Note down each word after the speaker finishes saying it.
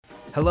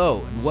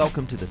Hello, and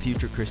welcome to the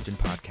Future Christian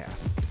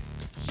Podcast,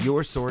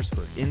 your source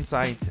for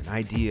insights and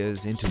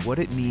ideas into what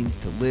it means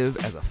to live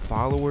as a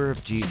follower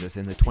of Jesus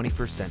in the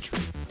 21st century.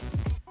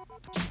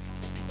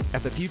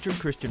 At the Future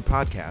Christian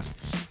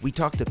Podcast, we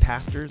talk to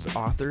pastors,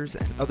 authors,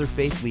 and other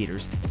faith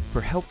leaders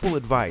for helpful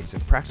advice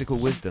and practical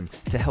wisdom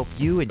to help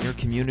you and your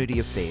community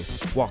of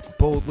faith walk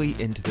boldly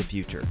into the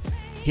future.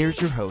 Here's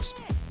your host,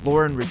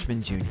 Lauren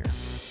Richmond Jr.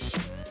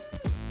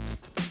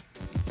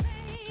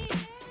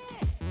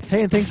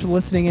 Hey, and thanks for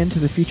listening in to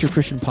the Future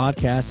Christian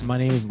Podcast. My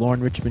name is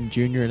Lauren Richmond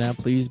Jr., and I'm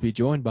pleased to be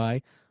joined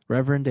by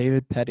Reverend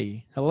David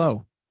Petty.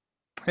 Hello.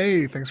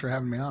 Hey, thanks for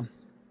having me on.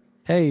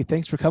 Hey,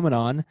 thanks for coming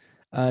on.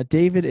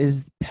 David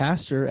is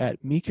pastor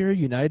at Meeker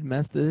United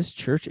Methodist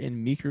Church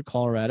in Meeker,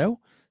 Colorado.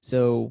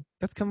 So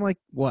that's kind of like,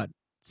 what,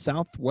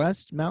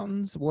 Southwest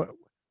Mountains? Where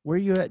are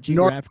you at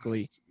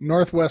geographically?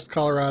 Northwest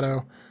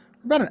Colorado.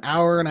 About an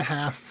hour and a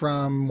half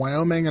from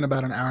Wyoming and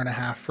about an hour and a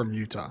half from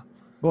Utah.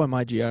 Boy,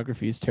 my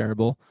geography is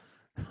terrible.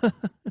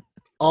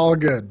 All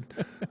good.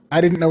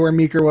 I didn't know where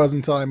Meeker was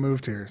until I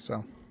moved here.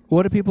 So,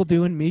 what do people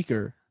do in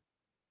Meeker?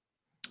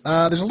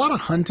 There's a lot of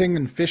hunting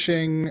and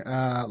fishing,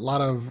 a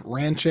lot of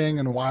ranching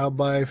and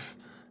wildlife.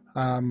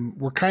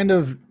 We're kind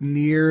of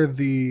near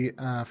the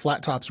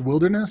Flat Tops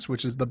Wilderness,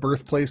 which is the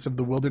birthplace of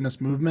the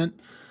wilderness movement.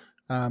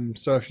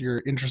 So if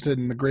you're interested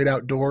in the great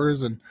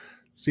outdoors and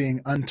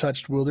seeing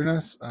untouched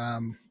wilderness,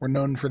 we're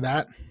known for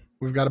that.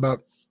 We've got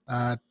about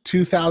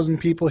 2,000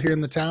 people here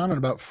in the town and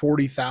about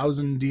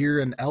 40,000 deer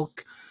and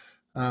elk.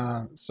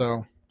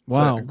 So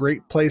wow. It's a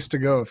great place to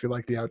go if you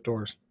like the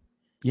outdoors.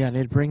 Yeah, and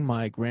I'd bring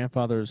my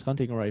grandfather's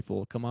hunting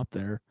rifle, come up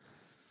there.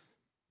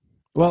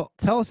 Well,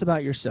 tell us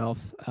about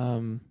yourself,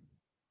 how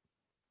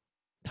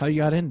you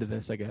got into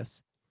this, I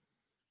guess.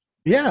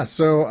 Yeah,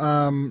 so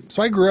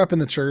I grew up in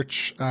the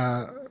church.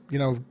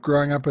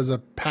 Growing up as a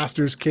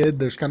pastor's kid,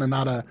 there's kind of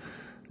not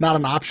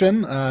an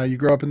option. You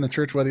grow up in the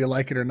church whether you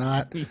like it or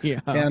not.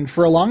 Yeah. And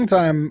for a long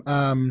time,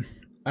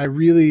 I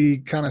really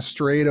kind of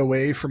strayed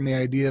away from the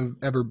idea of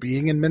ever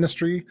being in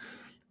ministry.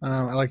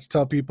 I like to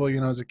tell people,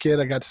 as a kid,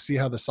 I got to see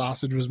how the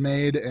sausage was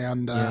made,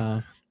 and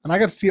I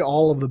got to see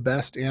all of the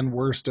best and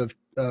worst of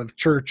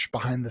church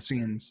behind the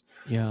scenes.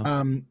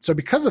 Yeah. So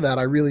because of that,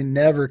 I really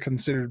never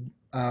considered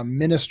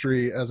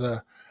ministry as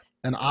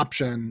an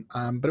option.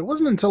 But it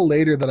wasn't until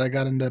later that I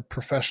got into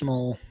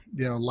professional,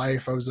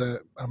 life. I was a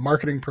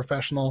marketing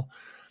professional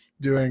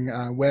doing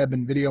web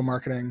and video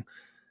marketing,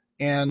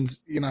 and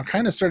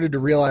kind of started to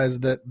realize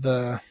that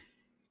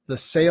the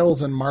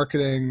sales and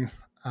marketing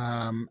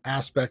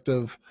aspect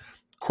of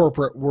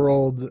corporate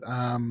world,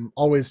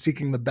 always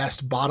seeking the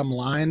best bottom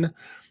line,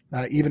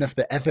 even if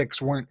the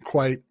ethics weren't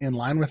quite in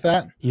line with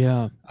that,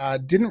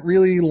 didn't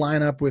really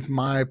line up with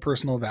my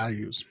personal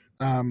values.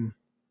 And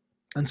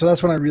so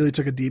that's when I really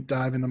took a deep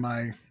dive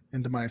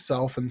into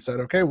myself and said,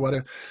 okay, what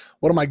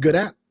am I good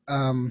at?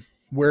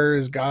 Where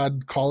is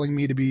God calling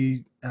me to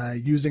be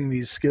using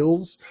these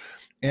skills?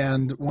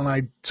 And when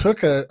I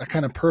took a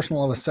kind of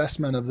personal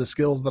assessment of the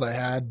skills that I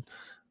had,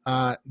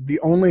 the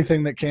only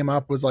thing that came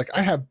up was like,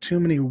 I have too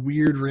many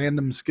weird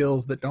random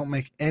skills that don't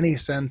make any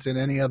sense in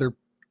any other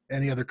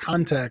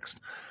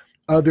context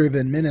other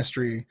than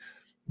ministry,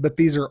 but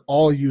these are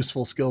all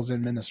useful skills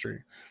in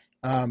ministry.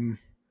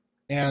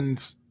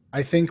 And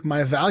I think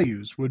my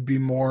values would be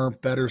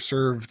better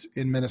served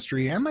in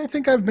ministry. And I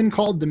think I've been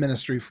called to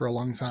ministry for a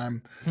long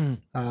time, and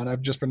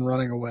I've just been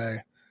running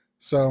away.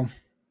 So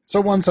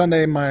one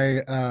Sunday,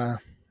 my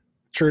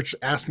church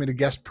asked me to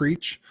guest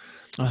preach.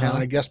 And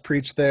I guest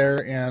preached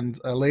there, and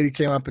a lady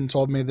came up and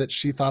told me that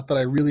she thought that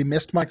I really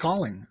missed my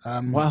calling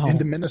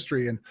into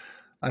ministry. And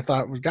I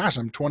thought, well, gosh,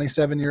 I'm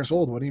 27 years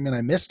old. What do you mean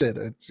I missed it?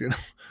 It's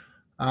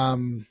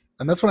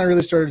and that's when I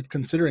really started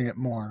considering it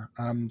more.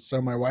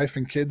 So my wife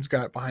and kids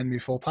got behind me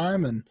full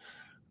time, and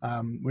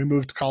we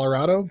moved to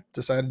Colorado.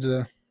 Decided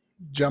to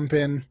jump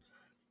in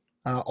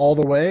all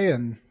the way,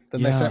 and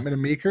then they sent me to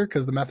Meeker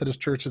because the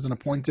Methodist Church is an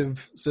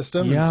appointive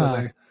system, and so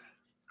they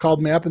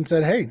called me up and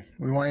said, hey,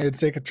 we want you to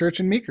take a church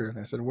in Meeker. And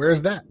I said,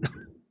 where's that?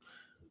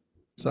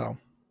 So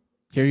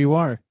here you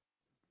are.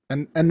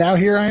 And now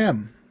here I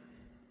am.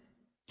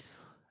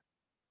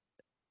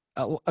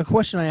 A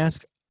question I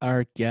ask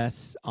our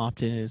guests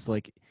often is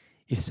like,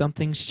 if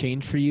something's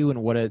changed for you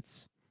and what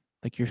it's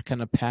like your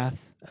kind of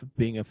path of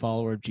being a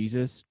follower of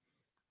Jesus,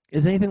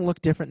 does anything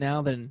look different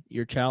now than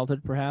your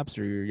childhood perhaps,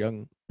 or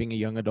being a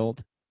young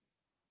adult?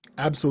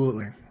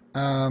 Absolutely.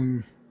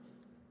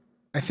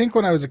 I think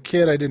when I was a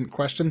kid, I didn't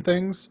question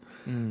things.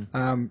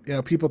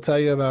 People tell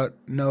you about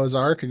Noah's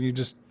Ark, and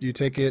you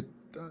take it,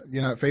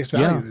 at face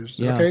value. There's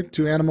okay,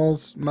 two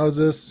animals,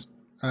 Moses,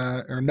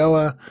 or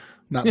Noah,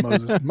 not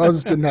Moses.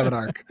 Moses didn't have an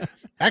ark.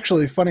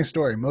 Actually, funny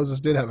story. Moses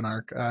did have an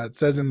ark. It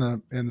says in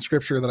the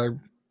scripture that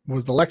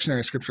was the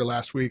lectionary scripture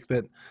last week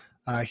that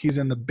he's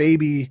in the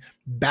baby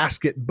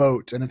basket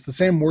boat, and it's the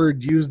same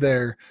word used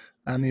there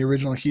in the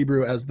original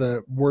Hebrew as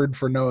the word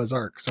for Noah's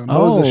Ark. So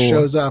Moses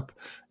shows up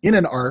in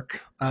an ark,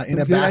 in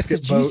a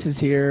basket boat.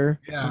 Here.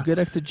 Yeah. Some good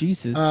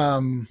exegesis.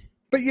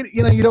 but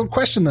you know, you don't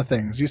question the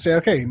things. You say,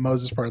 okay,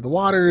 Moses parted the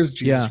waters,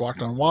 Jesus Yeah.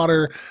 walked on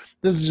water.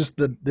 This is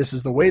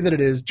the way that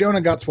it is.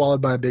 Jonah got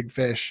swallowed by a big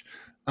fish.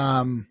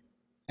 And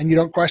you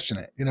don't question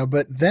it, you know,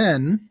 but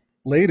then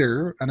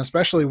later, and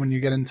especially when you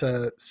get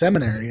into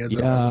seminary as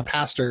a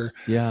pastor,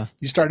 Yeah.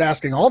 you start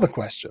asking all the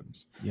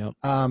questions. Yep.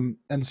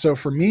 And so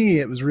for me,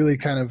 it was really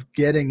kind of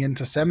getting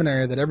into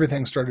seminary that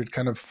everything started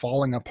kind of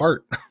falling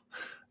apart.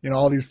 You know,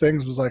 all these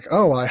things was like,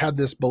 oh, well, I had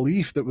this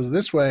belief that was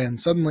this way, and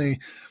suddenly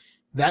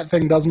that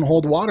thing doesn't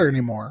hold water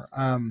anymore.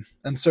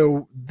 And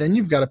so then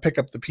you've got to pick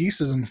up the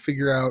pieces and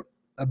figure out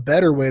a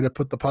better way to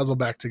put the puzzle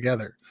back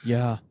together.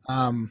 Yeah.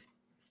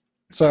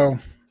 So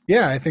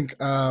yeah, I think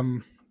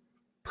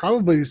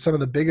probably some of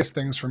the biggest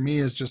things for me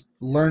is just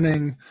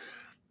learning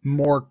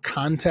more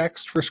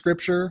context for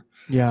scripture.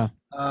 Yeah.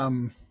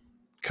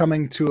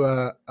 Coming to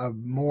a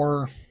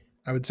more,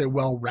 I would say,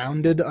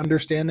 well-rounded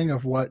understanding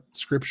of what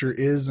scripture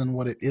is and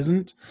what it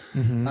isn't.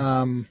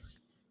 Mm-hmm.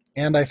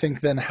 And I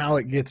think then how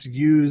it gets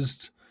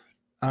used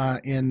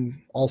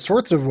in all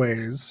sorts of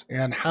ways,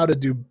 and how to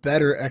do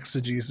better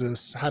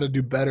exegesis, how to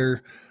do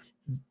better,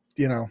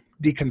 you know,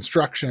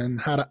 deconstruction,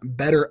 how to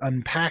better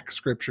unpack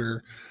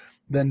scripture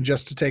than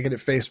just to take it at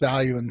face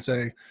value and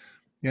say,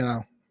 you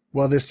know,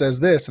 well, this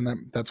says this,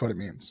 and that's what it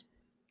means.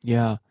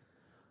 Yeah.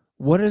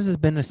 What has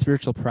been a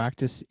spiritual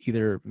practice,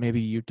 either maybe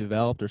you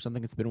developed or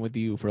something that's been with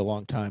you for a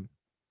long time?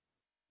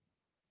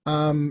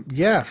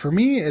 Yeah, for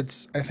me,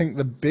 I think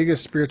the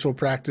biggest spiritual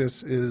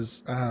practice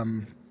is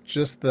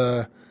just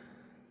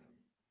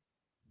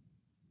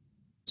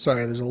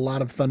sorry, there's a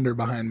lot of thunder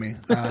behind me.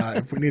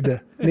 If we need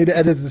to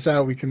edit this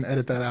out, we can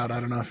edit that out. I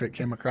don't know if it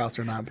came across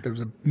or not, but there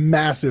was a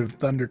massive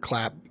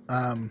thunderclap.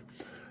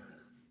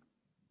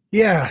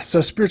 Yeah,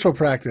 so spiritual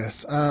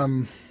practice.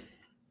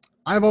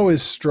 I've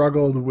always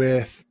struggled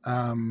with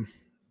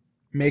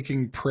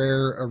making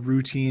prayer a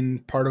routine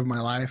part of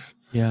my life.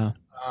 Yeah.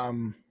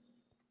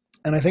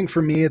 And I think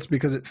for me, it's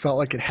because it felt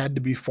like it had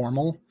to be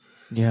formal.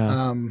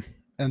 Yeah.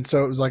 And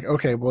so it was like,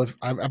 okay, well, if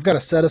I've got to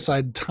set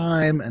aside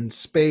time and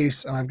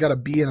space, and I've got to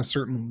be in a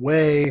certain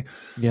way.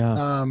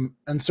 Yeah.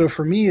 And so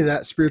for me,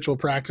 that spiritual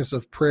practice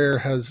of prayer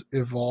has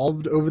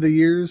evolved over the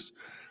years.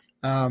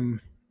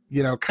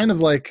 You know, kind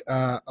of like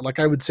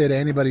I would say to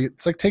anybody,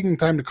 it's like taking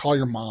time to call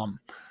your mom,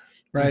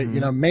 right? Mhm.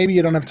 You know, maybe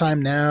you don't have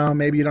time now,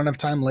 maybe you don't have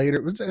time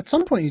later. At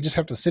some point, you just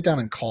have to sit down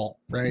and call,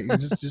 right? You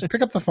just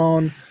pick up the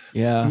phone,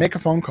 Yeah. make a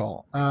phone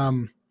call.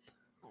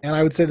 And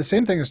I would say the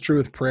same thing is true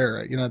with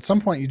prayer. You know, at some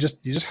point, you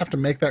just have to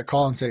make that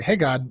call and say, "Hey,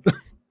 God,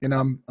 you know,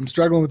 I'm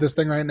struggling with this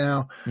thing right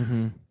now.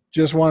 Mm-hmm.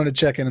 Just wanted to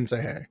check in and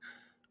say, hey."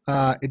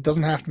 It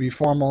doesn't have to be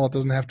formal. It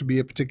doesn't have to be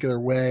a particular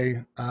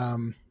way.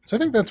 So I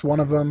think that's one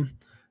of them.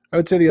 I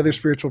would say the other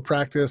spiritual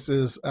practice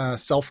is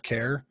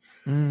self-care.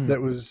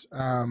 That was,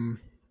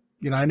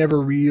 you know, I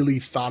never really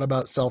thought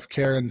about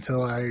self-care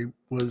until I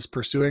was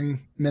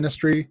pursuing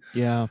ministry.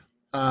 Yeah.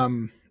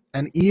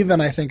 And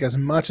even I think as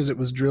much as it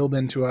was drilled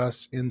into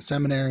us in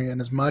seminary,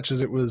 and as much as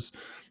it was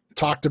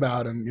talked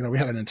about, and, you know, we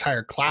had an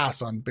entire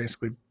class on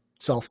basically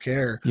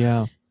self-care.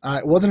 Yeah.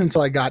 It wasn't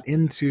until I got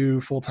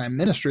into full-time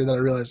ministry that I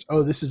realized,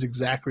 oh, this is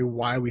exactly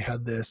why we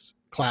had this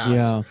class.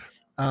 Yeah.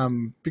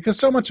 Because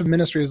so much of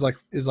ministry is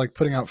like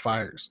putting out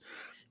fires.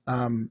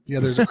 You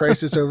know, there's a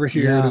crisis over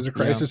here. Yeah, There's a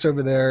crisis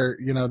over there.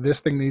 You know, this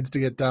thing needs to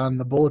get done.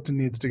 The bulletin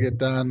needs to get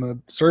done. The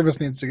service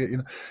needs to get,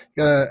 you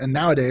know, and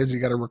nowadays you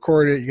got to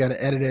record it. You got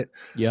to edit it.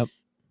 Yep.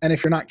 And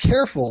if you're not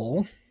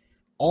careful,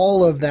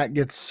 all of that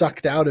gets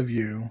sucked out of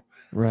you.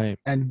 Right.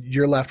 And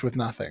you're left with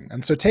nothing.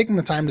 And so taking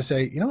the time to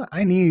say, you know what,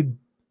 I need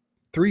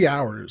 3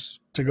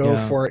 hours to go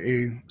for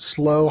a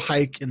slow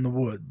hike in the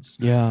woods.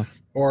 Yeah.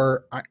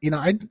 Or, you know,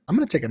 I'm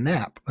going to take a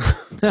nap,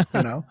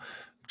 you know.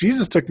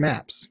 Jesus took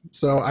naps.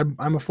 So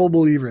I'm a full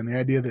believer in the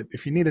idea that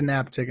if you need a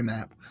nap, take a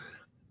nap.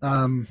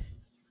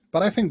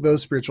 But I think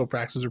those spiritual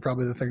practices are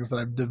probably the things that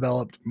I've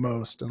developed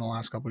most in the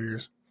last couple of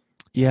years.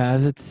 Yeah,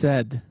 as it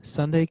said,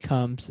 Sunday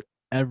comes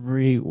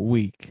every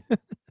week.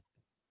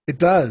 It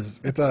does.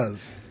 It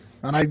does.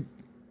 And I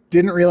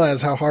didn't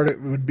realize how hard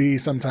it would be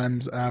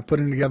sometimes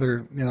putting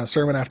together, you know,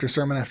 sermon after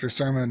sermon after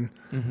sermon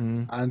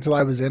until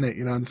I was in it,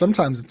 you know. And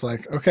sometimes it's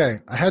like,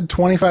 okay, I had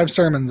 25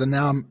 sermons and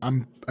now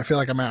I feel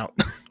like I'm out.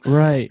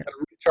 Right. I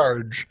gotta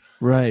recharge.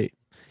 Right.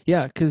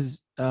 Yeah,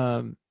 because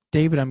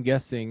David, I'm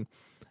guessing,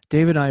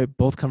 David and I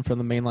both come from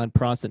the mainline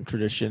Protestant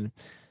tradition,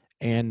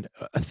 and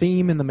a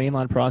theme in the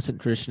mainline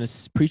Protestant tradition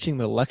is preaching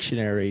the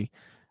lectionary,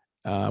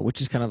 which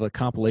is kind of a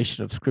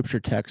compilation of scripture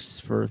texts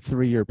for a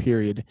 3-year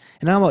period.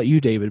 And I don't know about you,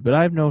 David, but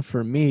I've known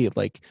for me,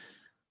 like,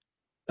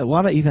 a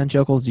lot of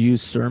evangelicals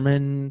use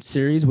sermon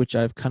series, which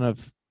I've kind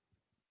of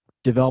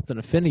developed an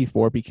affinity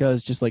for,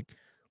 because just like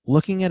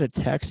looking at a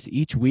text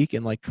each week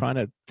and like trying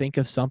to think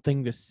of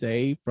something to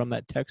say from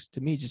that text,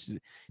 to me just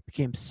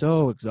became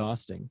so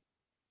exhausting.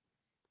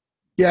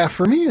 Yeah,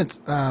 for me, it's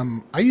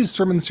I used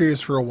sermon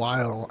series for a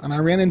while, and I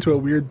ran into a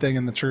weird thing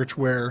in the church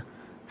where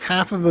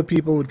half of the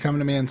people would come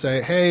to me and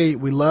say, "Hey,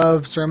 we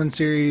love sermon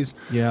series.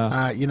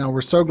 Yeah. You know,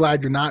 we're so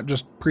glad you're not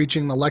just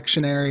preaching the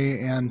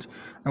lectionary." And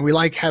and we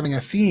like having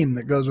a theme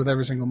that goes with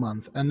every single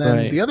month. And then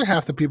Right. the other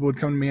half the people would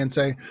come to me and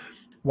say,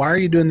 why are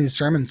you doing these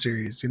sermon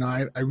series?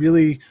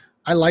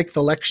 I like the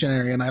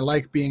lectionary, and I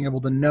like being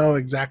able to know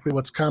exactly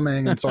what's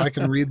coming, and so I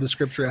can read the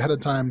scripture ahead of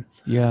time.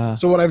 Yeah.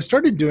 So what I've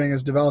started doing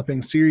is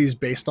developing series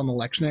based on the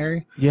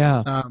lectionary,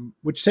 Yeah.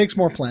 which takes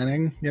more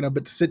planning,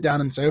 but to sit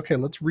down and say, okay,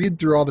 let's read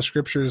through all the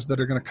scriptures that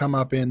are going to come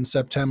up in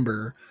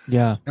September,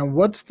 Yeah. and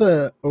what's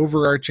the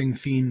overarching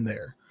theme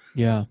there?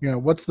 Yeah.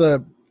 What's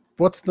the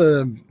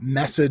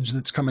message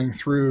that's coming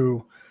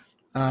through?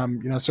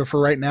 So for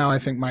right now, I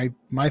think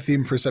my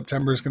theme for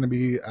September is going to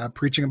be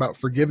preaching about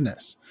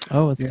forgiveness.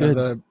 Oh, that's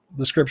good.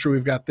 The scripture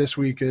we've got this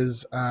week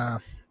is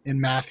in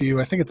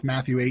Matthew. I think it's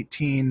Matthew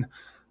 18,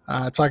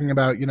 talking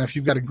about, if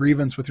you've got a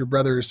grievance with your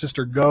brother or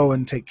sister, go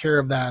and take care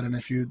of that. And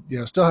if you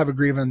still have a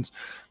grievance,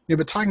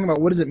 but talking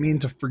about what does it mean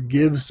to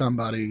forgive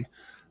somebody,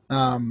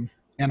 and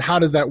how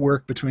does that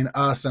work between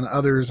us and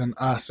others, and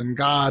us and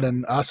God,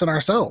 and us and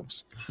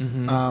ourselves.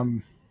 Mm-hmm.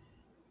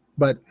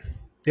 But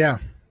yeah,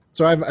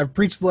 so I've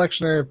preached the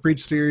lectionary, I've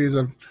preached series,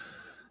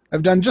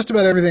 I've done just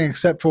about everything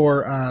except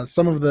for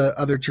some of the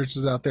other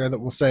churches out there that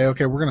will say,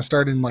 okay, we're going to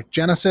start in like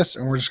Genesis,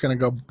 and we're just going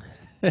to go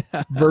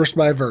verse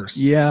by verse.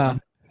 Yeah.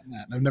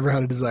 I've never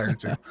had a desire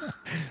to.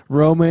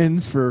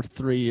 Romans for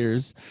 3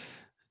 years.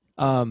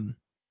 Yeah,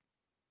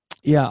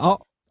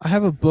 I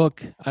have a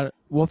book.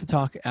 We'll have to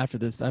talk after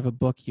this. I have a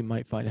book you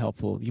might find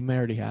helpful. You may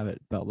already have it,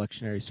 about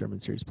lectionary sermon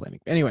series planning.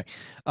 Anyway,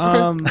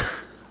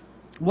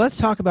 let's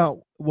talk about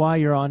why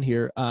you're on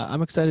here.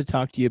 I'm excited to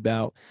talk to you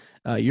about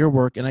your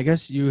work, and I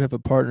guess you have a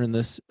partner in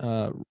this.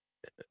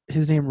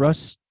 His name,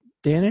 Russ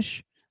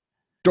Danish?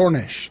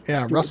 Dornish.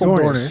 Yeah, Russell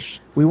Dornish.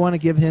 We want to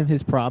give him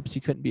his props. He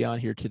couldn't be on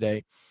here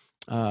today.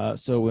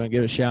 So we're going to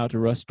give a shout out to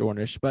Russ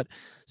Dornish. But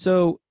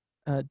so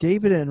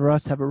David and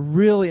Russ have a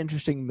really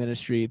interesting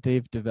ministry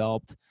they've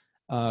developed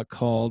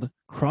called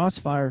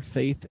Crossfire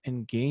Faith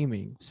and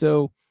Gaming.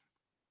 So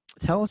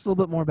tell us a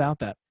little bit more about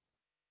that.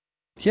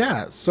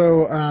 Yeah.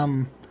 So,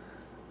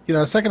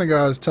 a second ago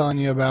I was telling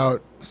you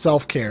about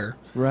self-care.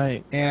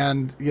 Right.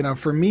 And,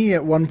 for me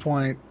at one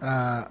point,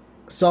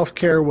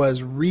 self-care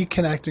was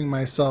reconnecting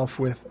myself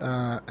with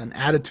an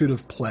attitude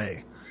of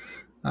play.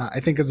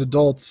 I think as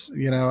adults,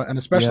 and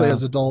especially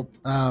as adult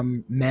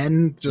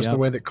men, just the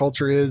way that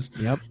culture is,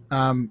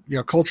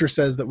 culture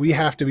says that we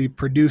have to be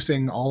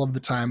producing all of the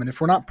time. And if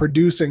we're not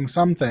producing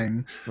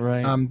something,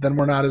 then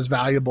we're not as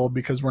valuable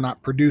because we're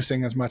not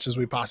producing as much as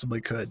we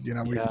possibly could.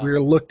 We're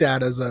looked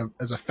at as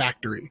a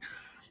factory.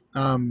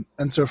 And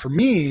so for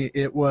me,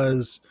 it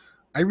was,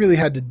 I really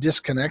had to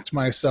disconnect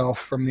myself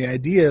from the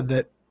idea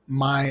that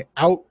my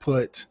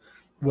output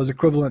was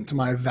equivalent to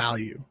my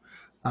value.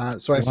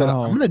 So I said,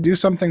 I'm going to do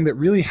something that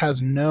really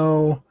has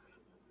no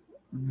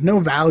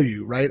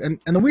value, right? And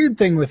the weird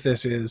thing with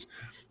this is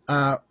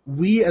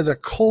we as a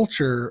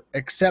culture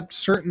accept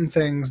certain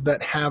things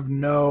that have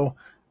no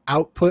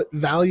output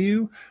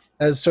value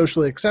as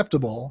socially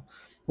acceptable,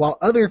 while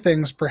other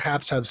things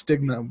perhaps have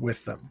stigma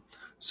with them.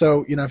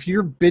 So, if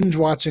you're binge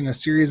watching a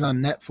series on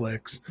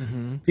Netflix,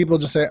 people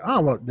just say,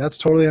 oh, well, that's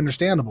totally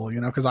understandable,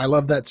 because I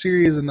love that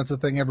series and that's the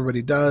thing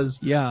everybody does.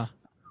 Yeah.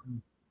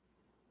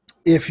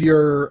 If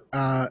you're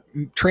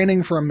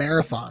training for a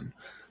marathon,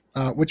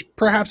 which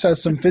perhaps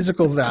has some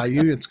physical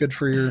value, it's good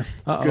for your.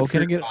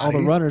 Can I get all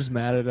the runners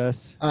mad at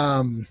us?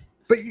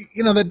 But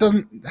that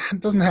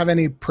doesn't have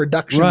any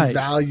production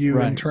value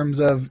in terms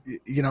of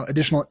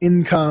additional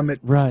income.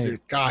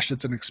 Gosh,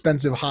 it's an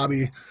expensive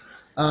hobby.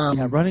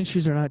 Running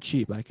shoes are not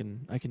cheap. I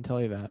can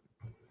tell you that.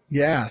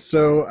 Yeah.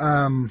 So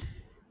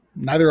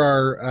neither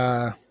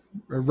are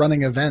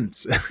running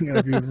events. If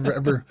you've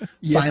ever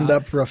signed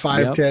up for a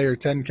 5K or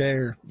 10K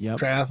or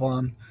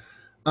triathlon.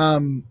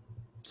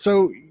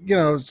 So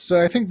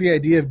I think the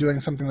idea of doing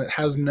something that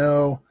has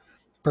no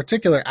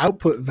particular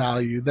output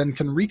value then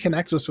can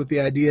reconnect us with the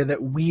idea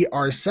that we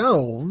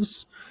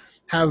ourselves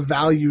have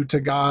value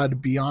to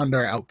God beyond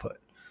our output.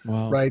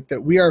 Wow. Right?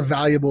 That we are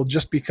valuable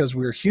just because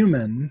we're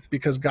human,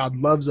 because God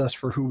loves us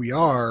for who we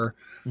are,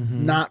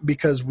 not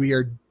because we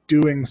are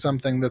doing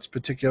something that's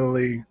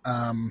particularly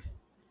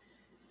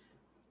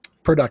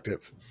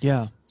productive.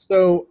 Yeah.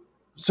 So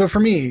for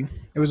me,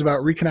 it was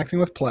about reconnecting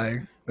with play.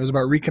 It was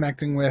about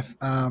reconnecting with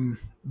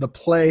the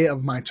play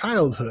of my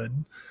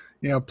childhood,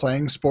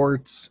 playing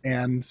sports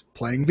and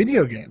playing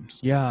video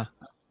games. Yeah.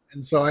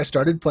 And so I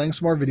started playing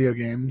some more video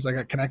games. I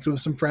got connected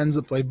with some friends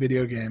that played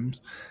video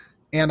games.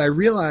 And I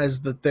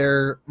realized that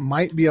there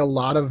might be a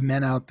lot of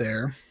men out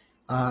there,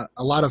 a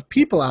lot of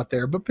people out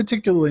there, but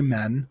particularly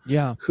men,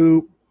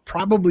 who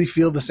probably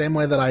feel the same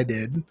way that I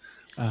did.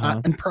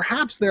 And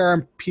perhaps there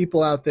are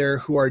people out there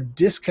who are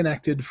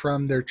disconnected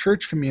from their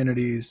church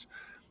communities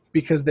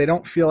because they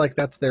don't feel like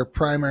that's their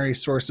primary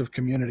source of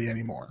community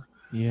anymore.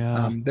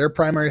 Yeah. Their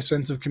primary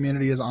sense of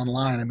community is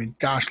online. I mean,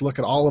 gosh, look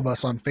at all of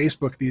us on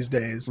Facebook these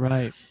days.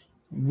 Right.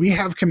 We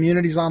have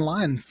communities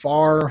online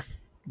far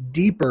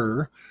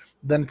deeper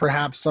than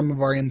perhaps some of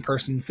our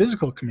in-person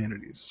physical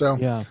communities.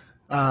 So,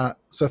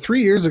 so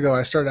 3 years ago,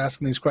 I started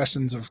asking these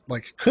questions of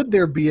could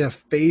there be a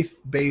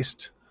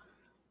faith-based,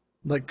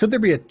 could there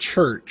be a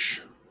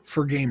church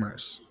for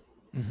gamers.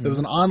 Mhm. There was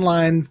an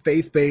online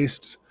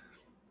faith-based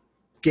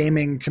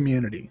gaming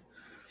community.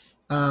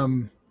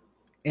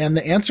 And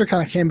the answer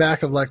kind of came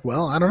back of like,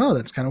 well, I don't know,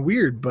 that's kind of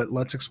weird, but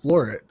let's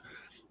explore it.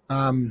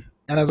 And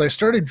as I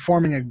started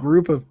forming a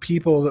group of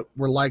people that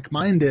were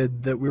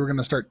like-minded, that we were going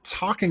to start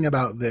talking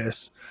about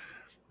this,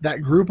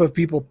 that group of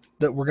people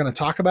that were going to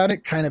talk about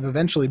it kind of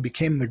eventually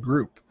became the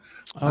group.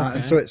 Okay.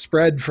 And so it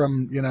spread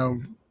from,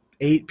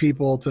 8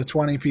 people to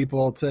 20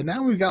 people to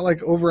now we've got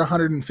like over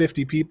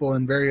 150 people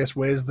in various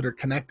ways that are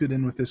connected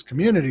in with this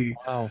community.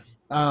 Wow.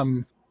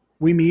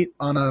 We meet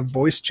on a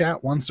voice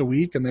chat once a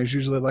week, and there's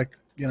usually like,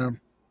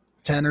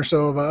 10 or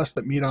so of us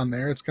that meet on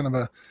there. It's kind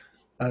of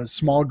a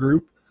small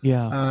group.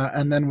 Yeah.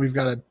 And then we've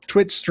got a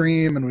Twitch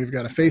stream, and we've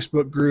got a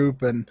Facebook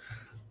group, and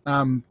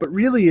but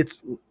really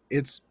it's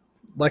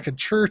like a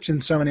church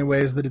in so many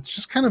ways that it's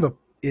just kind of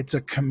it's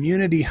a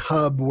community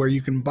hub where you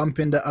can bump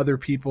into other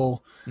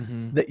people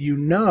Mhm. that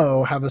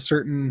have a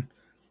certain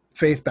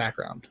faith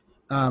background,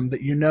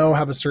 that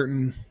have a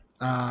certain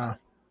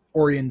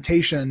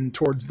orientation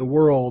towards the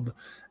world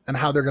and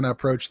how they're going to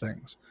approach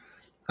things.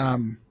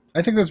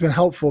 I think that's been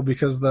helpful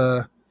because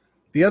the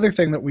other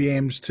thing that we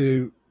aimed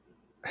to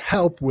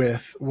help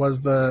with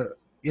was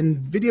in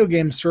video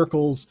game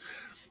circles,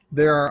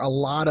 there are a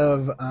lot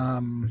of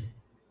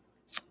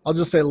I'll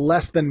just say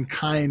less than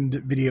kind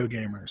video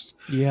gamers.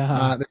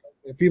 Yeah.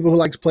 There are people who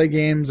like to play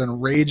games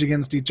and rage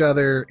against each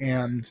other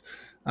and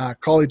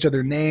call each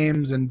other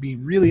names and be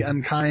really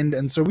unkind.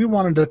 And so we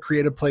wanted to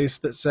create a place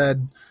that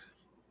said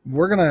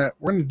we're gonna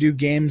do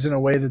games in a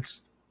way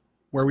that's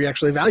where we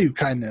actually value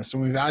kindness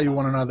and we value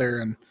one another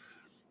and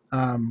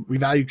we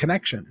value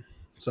connection.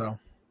 So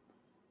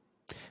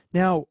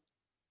Now,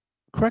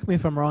 correct me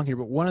if I'm wrong here,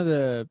 but one of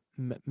the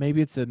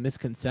maybe it's a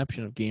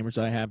misconception of gamers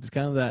I have is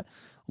kind of that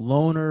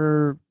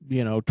loner,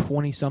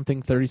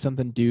 20-something,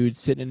 30-something dude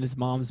sitting in his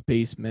mom's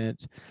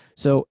basement.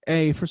 So,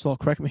 first of all,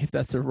 correct me if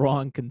that's a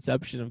wrong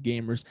conception of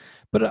gamers.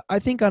 But I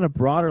think on a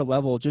broader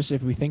level, just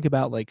if we think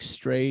about like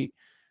straight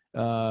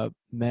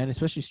men,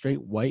 especially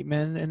straight white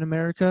men in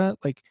America,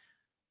 like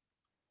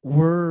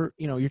you're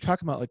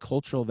talking about like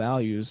cultural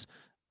values,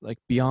 like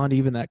beyond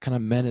even that kind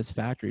of men as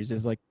factories,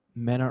 is like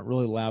men aren't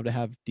really allowed to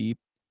have deep,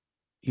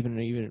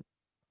 even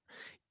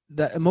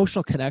that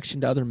emotional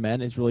connection to other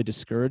men is really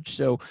discouraged.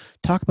 So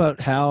talk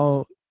about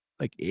how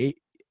like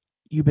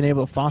you've been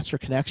able to foster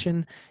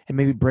connection and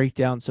maybe break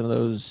down some of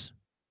those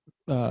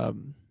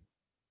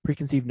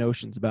preconceived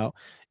notions about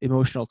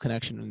emotional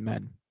connection in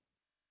men.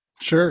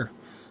 Sure.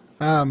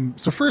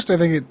 So first, I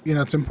think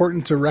it's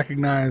important to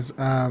recognize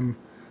the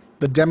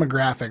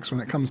demographics when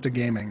it comes to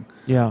gaming.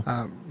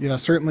 Yeah.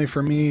 Certainly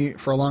for me,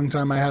 for a long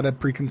time, I had a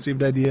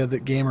preconceived idea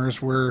that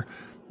gamers were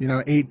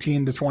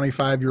 18 to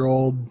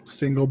 25-year-old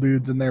single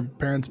dudes in their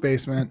parents'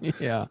 basement.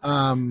 Yeah.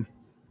 And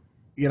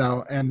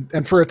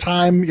for a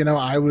time,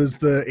 I was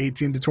the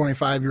 18 to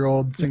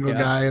 25-year-old single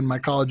guy in my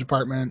college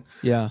apartment.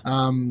 Yeah.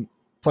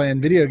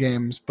 Playing video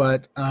games,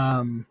 but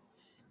the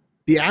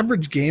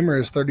average gamer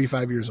is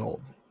 35 years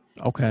old.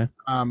 Okay.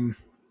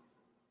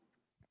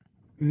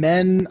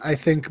 Men, I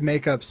think,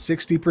 make up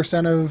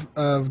 60%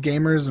 of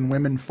gamers and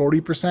women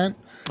 40%.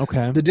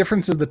 Okay. The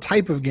difference is the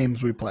type of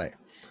games we play,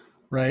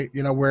 right?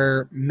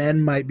 Where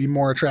men might be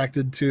more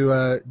attracted to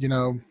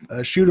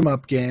a shoot 'em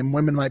up game,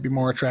 women might be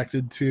more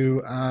attracted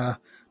to a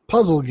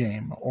puzzle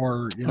game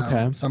or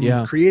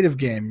some creative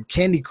game,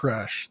 Candy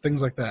Crush,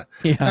 things like that.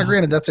 Yeah. Now,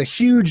 granted, that's a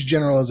huge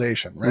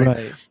generalization, right?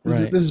 Right.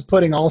 This is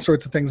putting all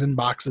sorts of things in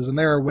boxes, and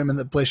there are women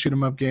that play shoot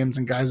 'em up games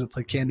and guys that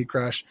play Candy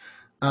Crush.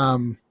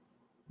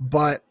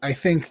 But I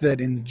think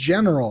that in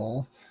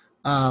general,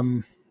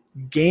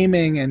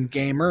 gaming and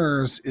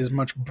gamers is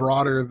much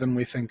broader than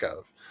we think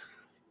of.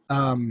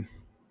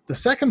 The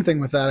second thing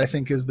with that, I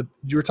think, is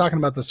you were talking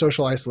about the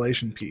social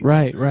isolation piece.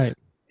 Right.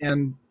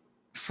 And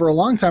for a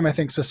long time, I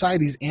think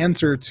society's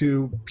answer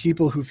to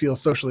people who feel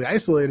socially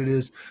isolated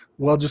is,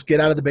 well, just get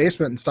out of the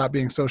basement and stop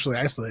being socially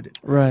isolated.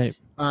 Right.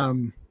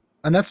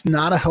 And that's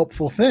not a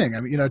helpful thing.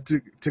 I mean,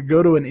 to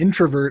go to an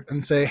introvert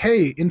and say,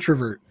 hey,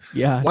 introvert,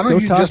 yeah, why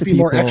don't you just be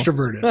more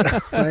extroverted,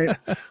 right?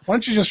 Why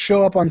don't you just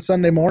show up on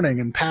Sunday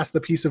morning and pass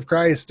the peace of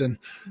Christ and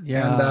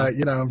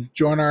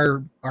join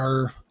our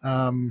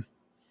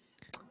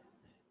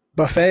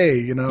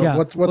buffet,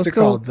 what's it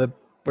called?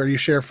 Where you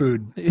share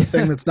food, the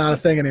thing that's not a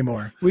thing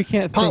anymore. We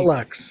can't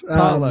potlucks.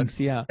 Potlucks,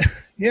 yeah.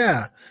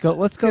 Yeah.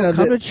 Let's go.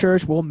 Come to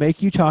church. We'll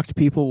make you talk to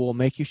people. We'll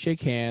make you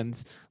shake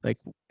hands.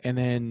 And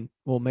then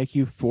we'll make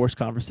you force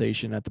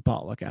conversation at the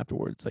potluck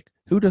afterwards. Like,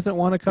 who doesn't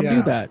want to come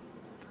do that?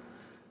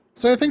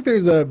 So I think there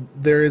is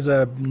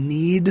a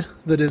need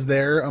that is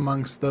there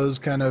amongst those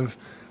of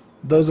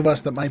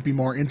us that might be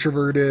more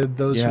introverted,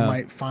 those who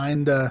might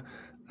find a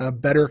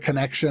better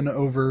connection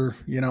over,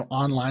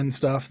 online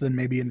stuff than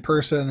maybe in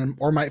person,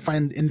 or might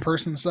find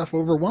in-person stuff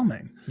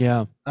overwhelming.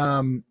 Yeah.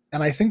 And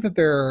I think that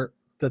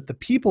that the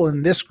people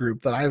in this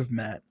group that I've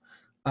met,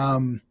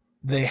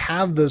 they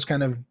have those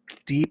kind of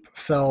deep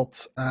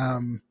felt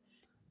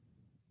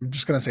I'm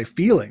just going to say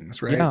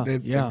feelings, right? Yeah,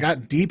 They've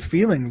got deep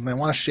feelings and they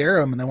want to share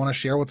them, and they want to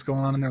share what's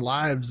going on in their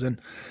lives. And,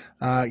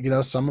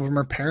 some of them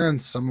are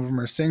parents, some of them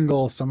are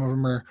single, some of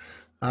them are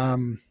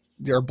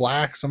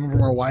black, some of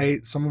them are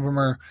white, some of them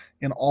are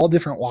in all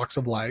different walks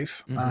of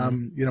life.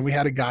 Mm-hmm. We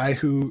had a guy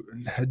who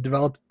had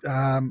developed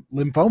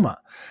lymphoma.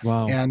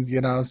 Wow.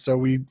 And, so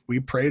we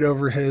prayed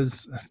over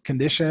his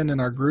condition in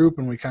our group,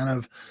 and we kind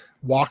of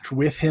walked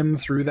with him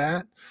through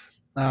that.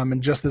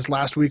 And just this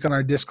last week on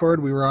our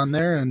Discord, we were on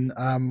there, and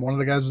one of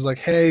the guys was like,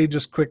 "Hey,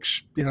 just quick,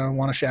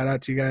 want to shout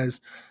out to you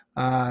guys,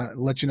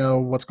 let you know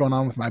what's going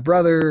on with my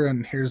brother,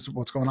 and here's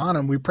what's going on."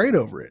 And we prayed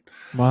over it.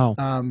 Wow.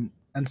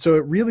 And so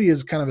it really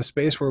is kind of a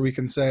space where we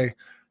can say,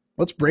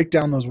 let's break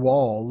down those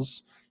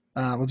walls.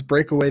 Let's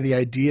break away the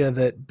idea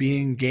that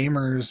being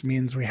gamers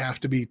means we have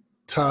to be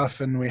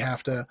tough and we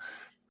have to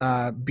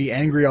be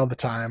angry all the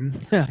time,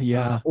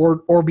 Yeah.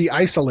 or be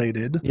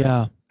isolated.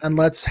 Yeah. And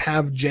let's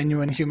have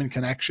genuine human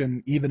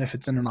connection, even if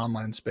it's in an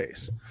online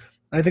space.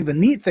 And I think the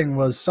neat thing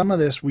was some of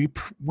this, we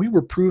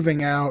were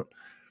proving out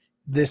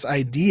this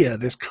idea,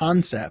 this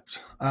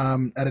concept,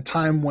 at a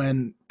time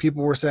when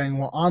people were saying,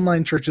 well,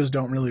 online churches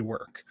don't really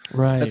work.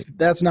 Right.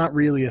 That's not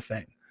really a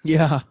thing.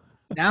 Yeah.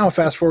 Now,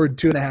 fast forward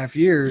 2.5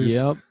 years,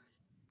 Yep.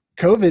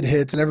 COVID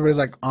hits and everybody's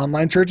like,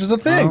 online church is a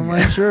thing.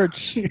 Online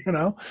church.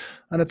 And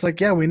it's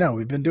like, yeah, we know,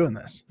 we've been doing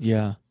this.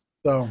 Yeah.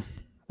 So,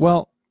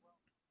 well,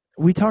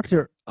 we talked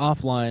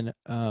offline,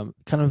 kind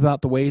of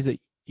about the ways that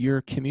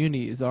your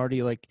community is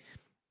already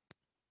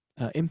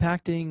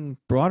impacting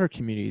broader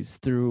communities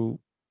through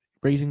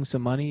raising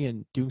some money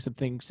and doing some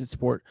things to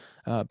support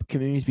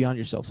communities beyond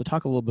yourself. So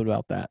talk a little bit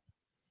about that.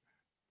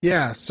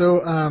 Yeah. So,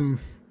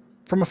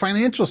 from a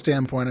financial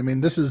standpoint, I mean,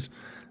 this is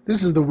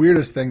the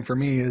weirdest thing for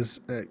me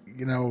is,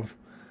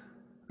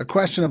 a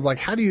question of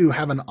how do you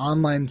have an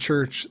online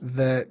church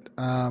that,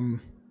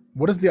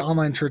 what does the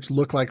online church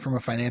look like from a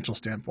financial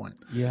standpoint?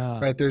 Yeah.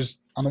 Right.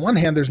 On the one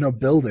hand, there's no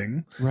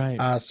building.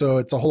 Right. So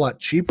it's a whole lot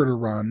cheaper to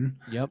run.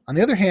 Yep. On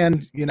the other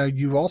hand,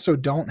 you also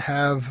don't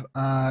have,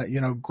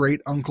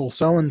 great uncle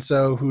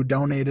so-and-so who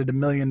donated $1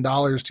 million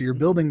to your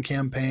building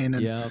campaign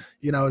and, Yep.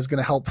 is going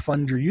to help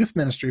fund your youth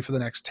ministry for the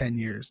next 10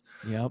 years.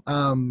 Yep.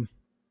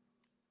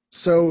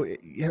 So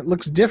it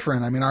looks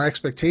different. I mean, our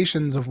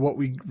expectations of what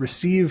we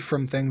receive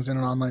from things in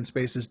an online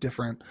space is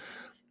different.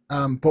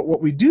 But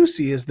what we do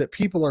see is that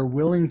people are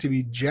willing to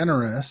be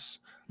generous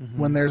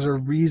when there's a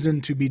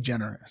reason to be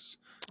generous.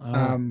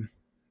 Oh.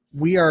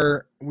 We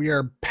are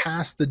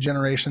past the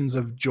generations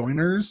of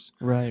joiners,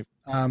 Right.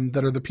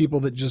 that are the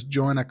people that just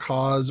join a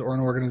cause or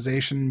an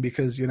organization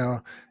because,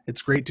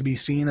 it's great to be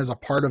seen as a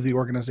part of the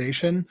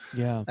organization.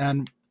 Yeah.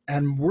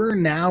 And we're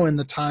now in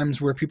the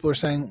times where people are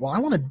saying, well, I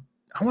want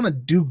to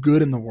do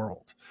good in the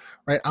world,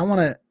 right? I want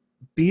to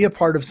be a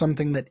part of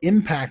something that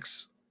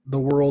impacts the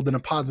world in a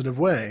positive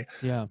way.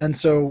 Yeah. And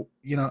so,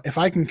 if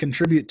I can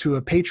contribute to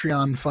a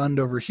Patreon fund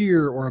over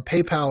here or a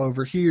PayPal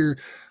over here,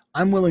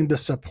 I'm willing to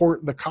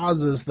support the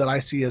causes that I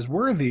see as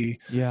worthy.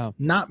 Yeah.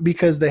 Not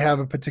because they have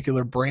a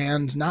particular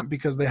brand, not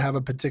because they have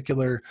a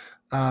particular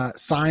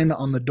sign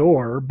on the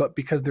door, but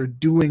because they're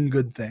doing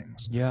good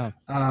things. Yeah.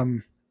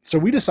 So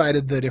we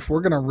decided that if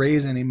we're going to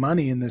raise any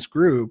money in this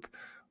group,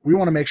 we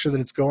want to make sure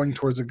that it's going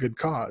towards a good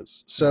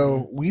cause.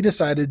 So we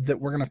decided that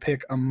we're going to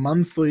pick a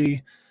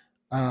monthly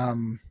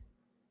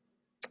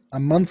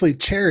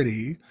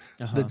charity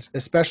that's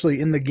especially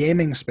in the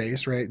gaming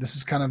space, right? This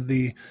is kind of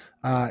the,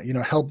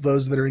 help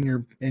those that are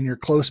in your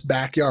close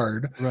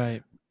backyard.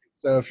 Right.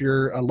 So if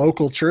you're a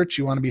local church,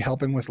 you want to be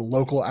helping with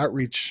local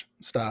outreach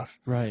stuff.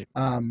 Right.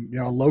 A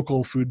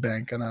local food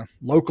bank and a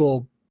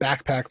local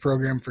backpack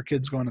program for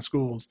kids going to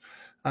schools.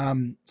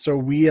 So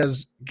we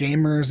as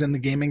gamers in the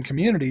gaming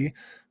community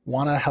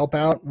want to help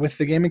out with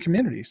the gaming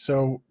community.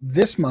 So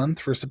this month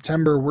for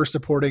September, we're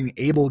supporting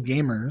Able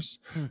Gamers,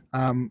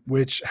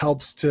 which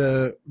helps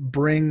to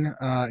bring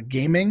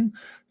gaming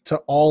to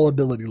all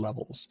ability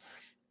levels.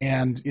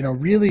 And,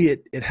 really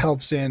it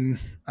helps in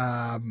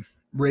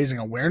raising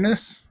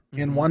awareness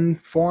in one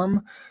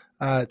form,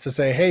 to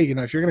say, hey,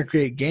 if you're going to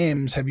create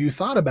games, have you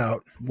thought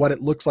about what it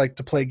looks like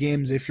to play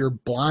games if you're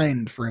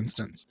blind, for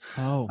instance?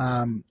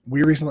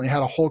 We recently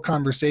had a whole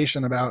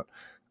conversation about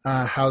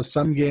how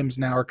some games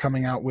now are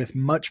coming out with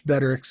much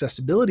better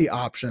accessibility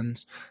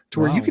options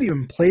to where you can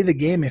even play the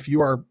game if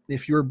you're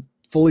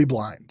fully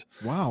blind.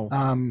 Wow.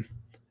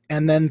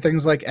 And then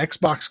things like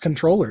Xbox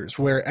controllers,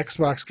 where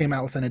Xbox came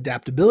out with an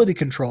adaptability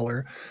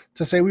controller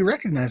to say, we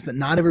recognize that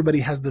not everybody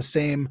has the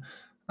same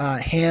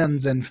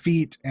hands and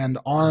feet and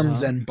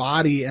arms and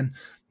body, and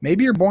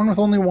maybe you're born with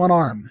only one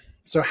arm.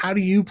 So how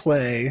do you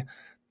play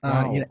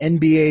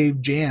NBA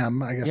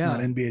Jam? I guess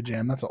not NBA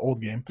Jam. That's an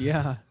old game.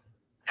 Yeah.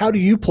 How do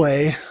you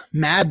play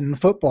Madden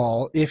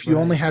football if you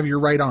only have your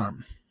right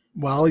arm?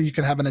 Well, you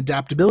can have an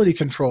adaptability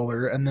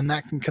controller, and then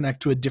that can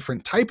connect to a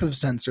different type of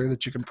sensor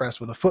that you can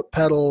press with a foot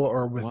pedal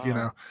or with,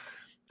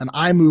 an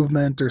eye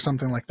movement or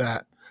something like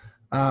that.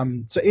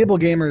 So Able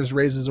Gamers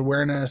raises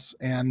awareness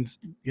and,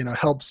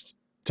 helps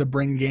to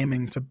bring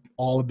gaming to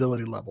all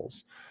ability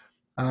levels.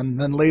 And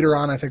then later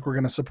on, I think we're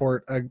going to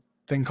support a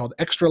thing called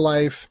Extra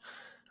Life,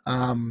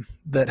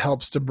 that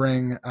helps to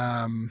bring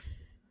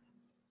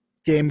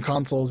game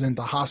consoles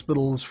into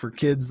hospitals for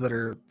kids that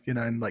are,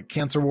 in like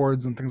cancer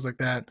wards and things like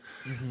that.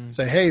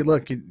 Say, hey,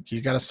 look,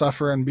 you got to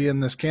suffer and be in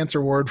this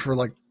cancer ward for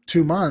like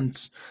 2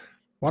 months.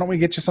 Why don't we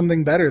get you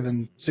something better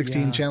than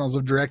 16 channels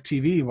of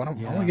DirecTV? Why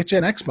don't we get you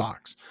an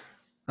Xbox?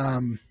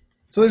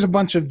 So there's a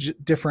bunch of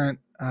different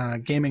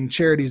gaming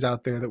charities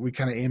out there that we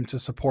kind of aim to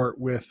support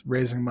with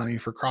raising money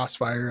for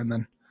Crossfire and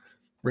then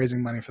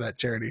raising money for that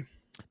charity.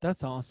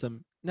 That's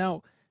awesome.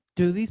 Now,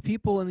 do these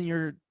people in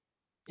your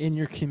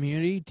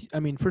community, I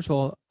mean, first of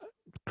all,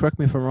 correct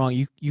me if I'm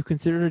wrong, you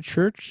consider it a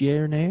church, yay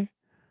or nay?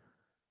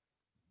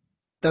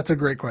 That's a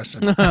great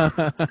question.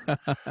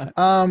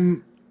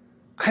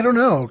 I don't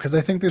know, because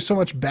I think there's so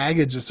much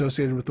baggage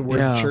associated with the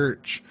word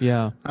church.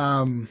 Yeah.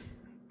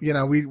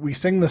 We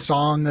sing the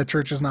song, a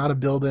church is not a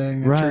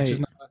building. A church is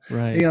not,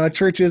 right. A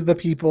church is the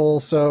people.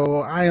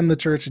 So I am the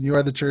church and you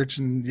are the church.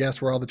 And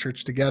yes, we're all the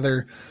church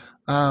together.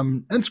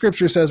 And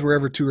scripture says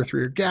wherever 2 or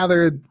 3 are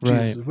gathered,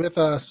 Jesus is with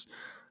us.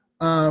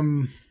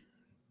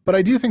 But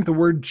I do think the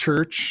word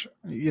church,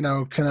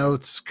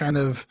 connotes kind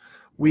of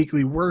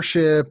weekly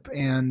worship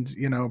and,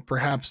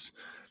 perhaps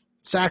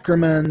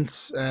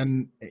sacraments.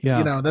 And,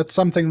 that's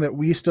something that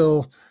we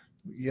still,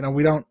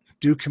 we don't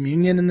do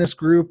communion in this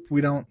group.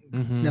 We don't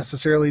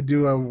necessarily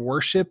do a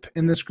worship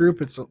in this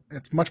group. It's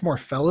much more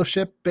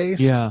fellowship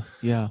based. Yeah.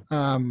 Yeah.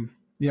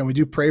 We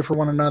do pray for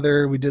one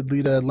another. We did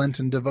lead a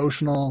Lenten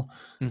devotional.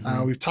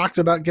 We've talked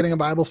about getting a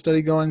Bible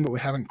study going, but we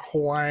haven't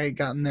quite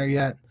gotten there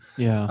yet.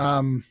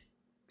 Yeah.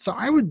 So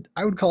I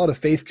would call it a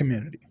faith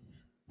community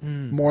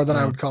more than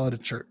I would call it a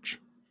church.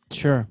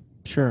 Sure.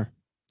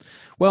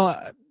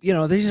 Well,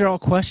 these are all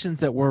questions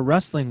that we're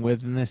wrestling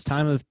with in this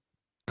time of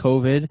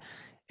COVID.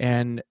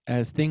 And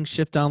as things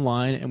shift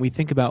online and we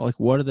think about like,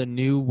 what are the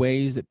new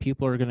ways that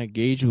people are going to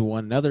engage with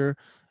one another,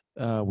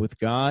 with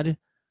God,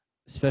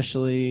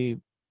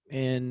 especially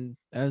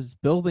as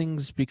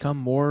buildings become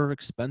more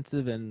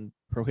expensive and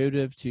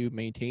prohibitive to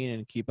maintain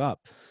and keep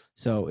up.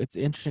 So it's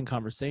interesting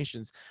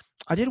conversations.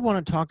 I did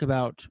want to talk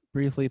about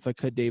briefly, if I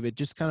could, David,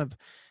 just kind of,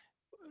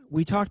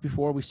 we talked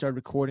before we started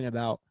recording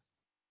about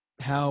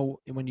how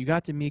when you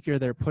got to Meeker,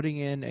 they're putting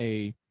in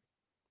a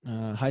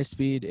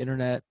high-speed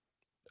internet,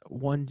 I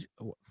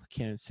can't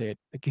even say it,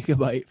 a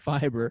gigabyte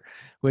fiber,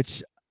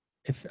 which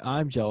if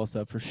I'm jealous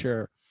of for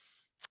sure.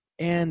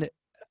 And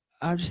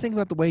I'm just thinking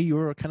about the way you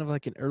were kind of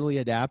like an early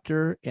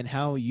adapter and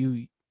how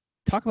you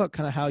talk about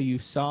kind of how you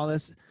saw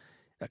this,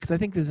 because I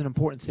think there's an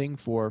important thing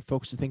for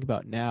folks to think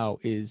about now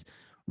is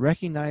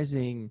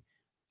recognizing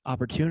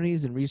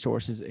opportunities and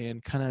resources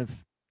and kind of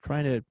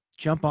trying to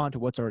jump onto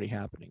what's already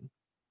happening.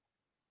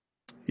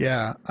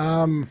 Yeah.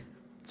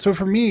 So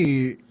for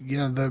me,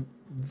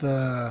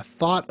 the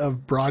thought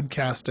of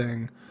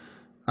broadcasting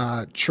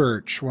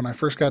church when I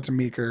first got to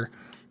Meeker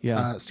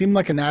seemed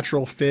like a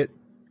natural fit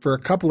for a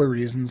couple of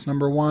reasons.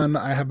 Number one,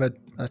 I have a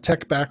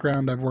tech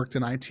background. I've worked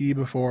in IT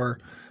before.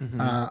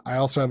 I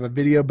also have a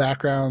video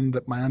background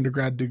that my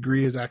undergrad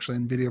degree is actually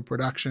in video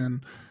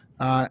production.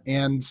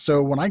 And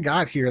so when I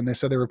got here and they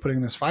said they were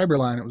putting this fiber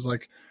line, it was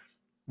like,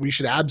 we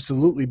should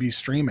absolutely be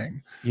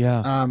streaming.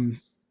 Yeah.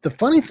 The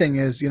funny thing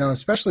is,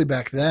 especially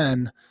back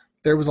then,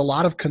 there was a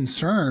lot of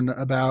concern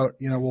about,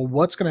 well,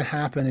 what's going to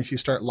happen if you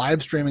start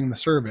live streaming the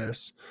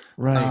service?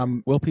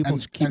 Right. Will people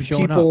keep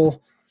showing up?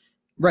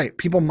 Right.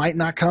 People might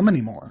not come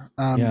anymore.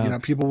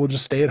 People will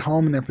just stay at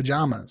home in their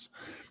pajamas.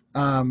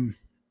 And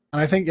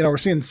I think, we're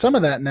seeing some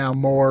of that now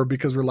more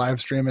because we're live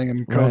streaming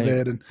and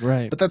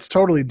COVID. But that's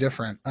totally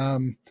different. I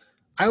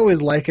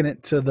always liken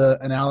it to the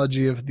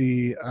analogy of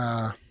the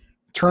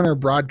Turner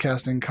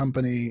Broadcasting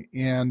Company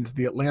and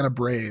the Atlanta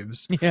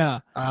Braves.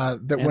 Yeah.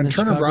 When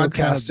Turner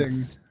Broadcasting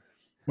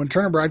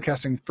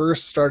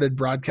first started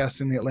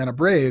broadcasting the Atlanta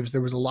Braves,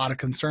 there was a lot of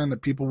concern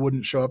that people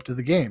wouldn't show up to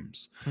the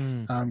games.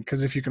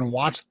 Because if you can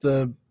watch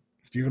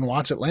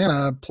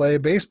Atlanta play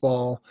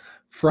baseball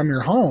from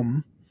your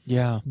home,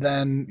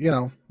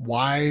 then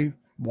why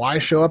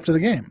show up to the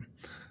game?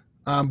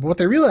 But what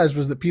they realized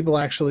was that people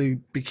actually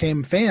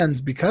became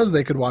fans because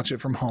they could watch it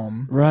from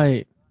home.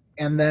 Right.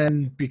 And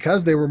then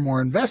because they were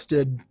more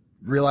invested,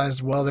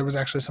 realized, well, there was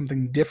actually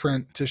something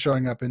different to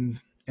showing up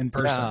in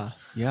person.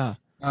 Yeah.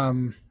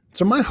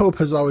 So my hope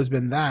has always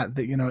been that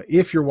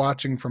if you're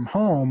watching from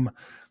home,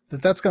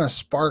 that's going to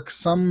spark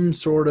some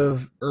sort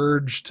of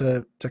urge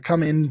to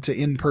come into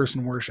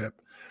in-person worship.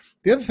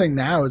 The other thing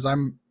now is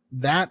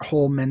that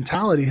whole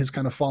mentality has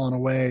kind of fallen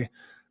away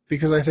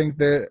because I think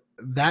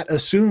that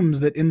assumes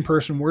that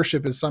in-person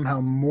worship is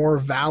somehow more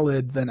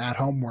valid than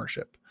at-home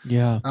worship.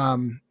 Yeah.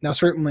 Now,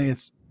 certainly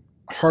it's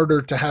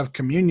harder to have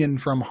communion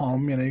from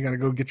home. You got to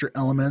go get your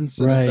elements.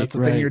 And if that's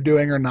the thing you're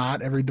doing or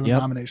not, every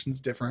denomination is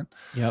different.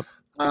 Yep.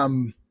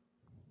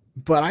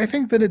 But I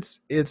think that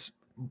it's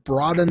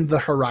broadened the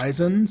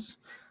horizons.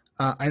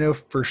 I know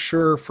for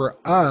sure for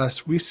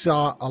us, we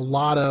saw a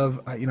lot of,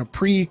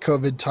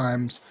 pre-COVID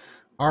times,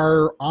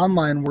 our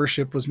online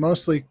worship was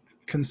mostly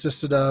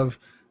consisted of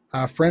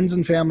friends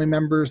and family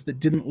members that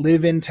didn't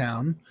live in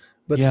town,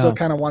 but still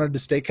kind of wanted to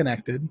stay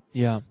connected.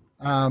 Yeah.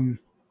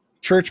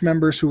 church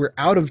members who were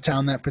out of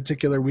town that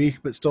particular week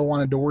but still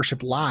wanted to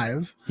worship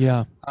live.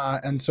 Yeah.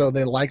 And so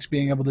they liked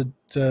being able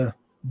to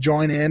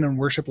join in and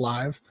worship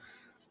live.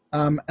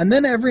 And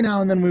then every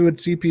now and then we would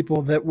see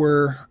people that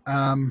were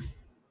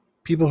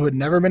people who had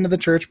never been to the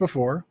church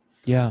before,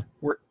 Yeah.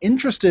 were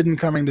interested in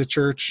coming to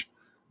church,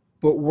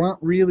 but weren't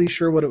really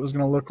sure what it was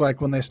going to look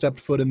like when they stepped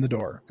foot in the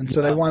door. And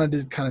so they wanted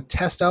to kind of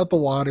test out the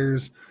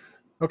waters.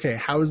 Okay,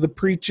 how is the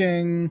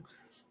preaching?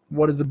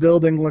 What does the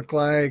building look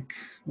like?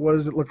 What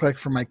does it look like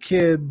for my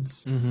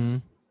kids? Mm-hmm.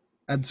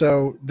 And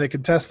so they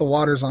could test the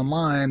waters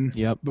online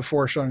Yep.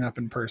 before showing up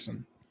in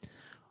person.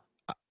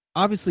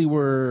 Obviously,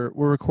 we're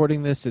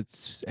recording this.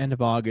 It's end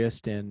of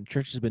August, and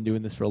church has been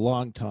doing this for a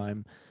long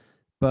time.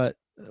 But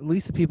at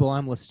least the people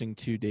I'm listening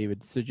to,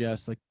 David,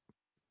 suggest like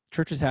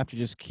churches have to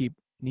just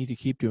need to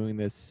keep doing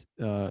this.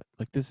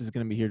 Like this is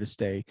going to be here to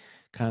stay.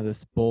 Kind of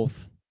this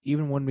both.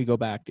 Even when we go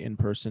back to in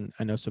person,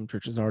 I know some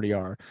churches already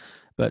are,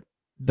 but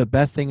the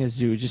best thing is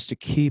to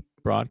keep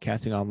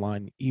broadcasting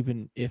online,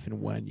 even if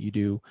and when you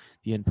do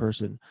the in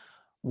person.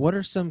 What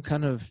are some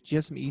do you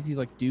have some easy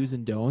like do's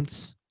and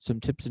don'ts, some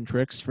tips and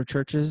tricks for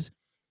churches?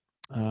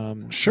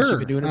 Sure. You've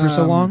been doing it for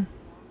so long.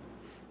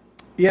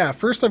 Yeah.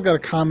 First, I've got a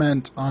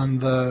comment on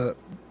the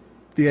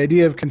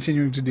idea of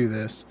continuing to do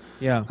this.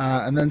 Yeah.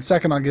 And then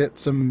second, I'll get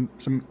some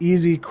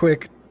easy,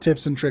 quick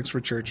tips and tricks for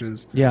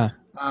churches. Yeah.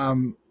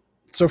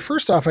 So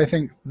first off, I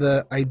think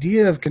the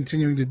idea of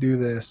continuing to do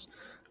this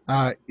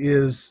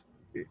is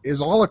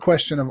all a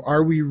question of,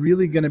 are we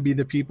really going to be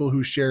the people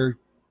who share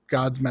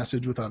God's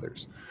message with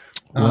others?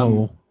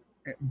 Whoa.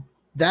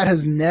 That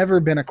has never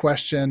been a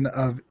question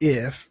of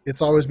if,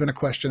 it's always been a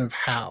question of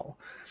how.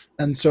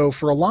 And so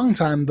for a long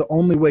time, the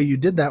only way you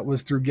did that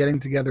was through getting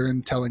together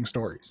and telling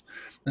stories.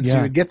 And so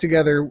you would get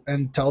together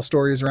and tell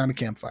stories around a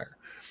campfire.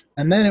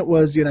 And then it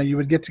was, you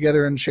would get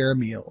together and share a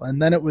meal. And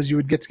then it was, you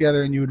would get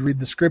together and you would read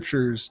the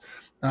scriptures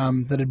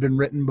that had been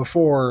written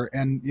before.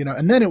 And,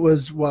 and then it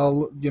was,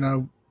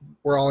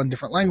 we're all in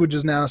different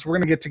languages now, so we're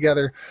going to get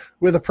together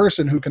with a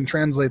person who can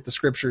translate the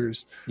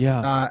scriptures.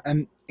 Yeah.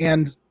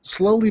 And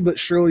slowly but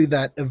surely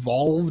that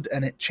evolved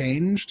and it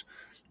changed,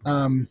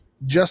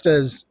 just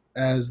as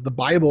the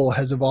Bible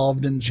has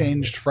evolved and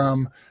changed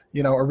from,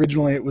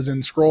 originally it was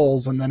in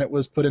scrolls, and then it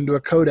was put into a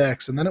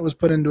codex, and then it was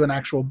put into an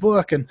actual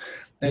book, and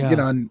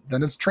and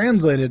then it's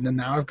translated, and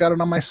now I've got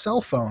it on my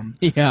cell phone.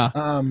 Yeah.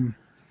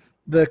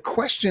 The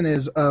question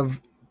is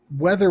of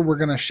whether we're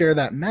going to share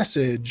that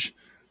message,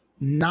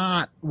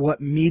 not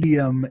what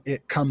medium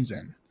it comes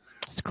in.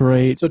 It's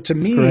great. So to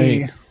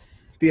me,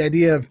 the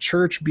idea of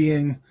church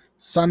being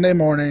Sunday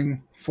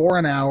morning for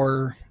an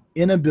hour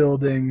in a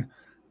building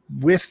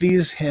with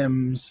these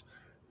hymns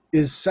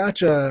is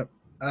such a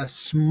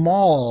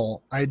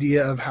small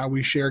idea of how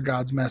we share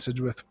God's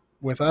message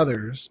with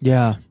others.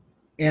 Yeah.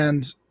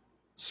 And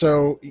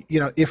so,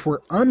 if we're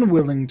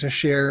unwilling to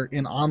share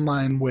in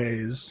online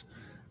ways,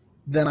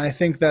 then I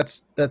think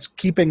that's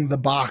keeping the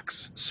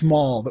box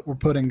small that we're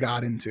putting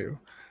God into.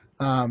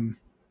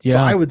 So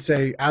I would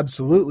say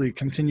absolutely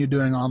continue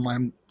doing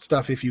online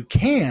stuff if you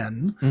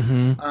can.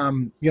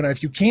 Mm-hmm.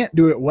 If you can't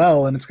do it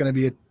well and it's going to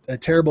be a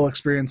terrible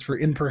experience for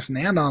in-person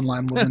and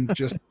online, well then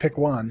just pick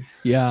one.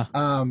 Yeah.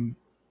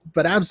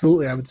 But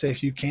absolutely, I would say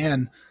if you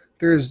can,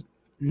 there's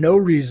no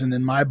reason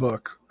in my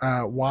book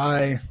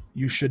why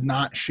you should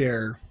not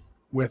share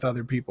with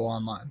other people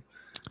online.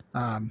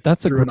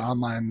 That's through an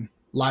online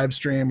live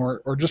stream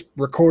or just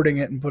recording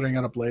it and putting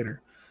it up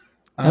later.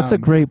 That's a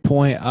great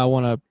point. I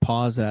want to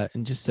pause that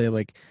and just say,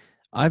 like,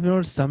 I've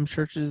noticed some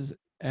churches,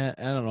 and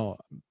I don't know,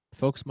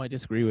 folks might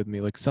disagree with me.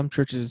 Like some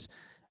churches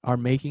are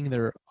making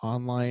their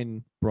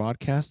online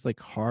broadcasts like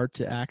hard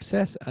to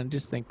access. I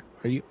just think,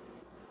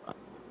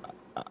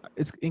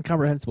 it's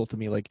incomprehensible to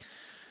me. Like,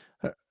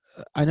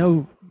 I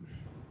know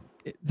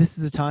this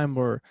is a time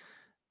where,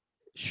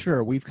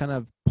 sure, we've kind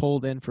of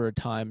pulled in for a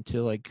time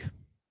to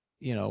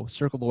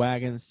circle the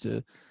wagons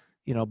to,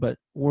 but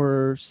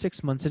we're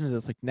 6 months into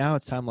this. Like now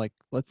it's time, like,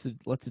 let's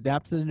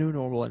adapt to the new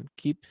normal and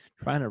keep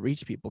trying to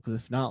reach people. Cause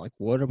if not, like,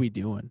 what are we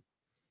doing?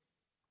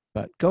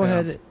 But go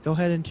ahead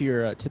into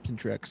your tips and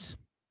tricks.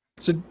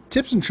 So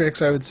tips and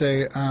tricks, I would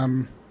say,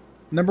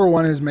 number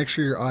one is make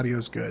sure your audio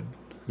is good.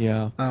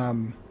 Yeah.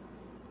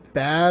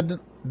 Bad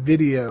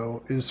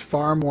video is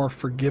far more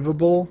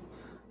forgivable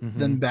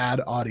than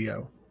bad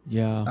audio.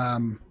 Yeah.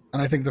 And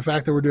I think the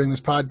fact that we're doing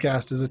this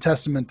podcast is a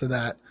testament to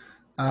that.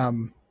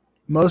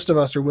 Most of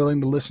us are willing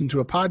to listen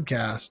to a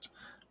podcast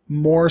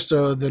more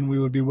so than we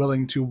would be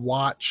willing to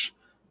watch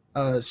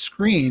a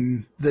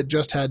screen that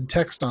just had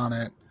text on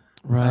it.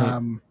 Right.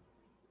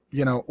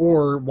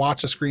 Or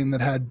watch a screen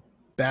that had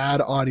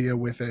bad audio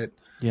with it.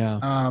 Yeah.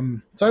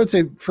 So I would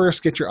say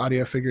first, get your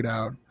audio figured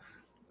out.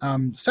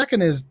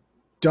 Second is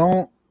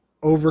don't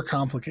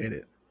overcomplicate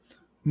it.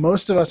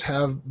 Most of us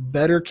have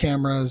better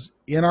cameras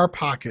in our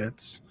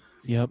pockets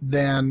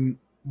than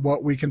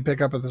what we can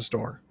pick up at the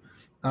store.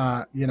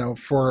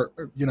 For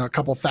a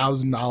couple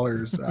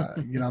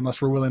 $1,000s,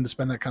 unless we're willing to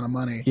spend that kind of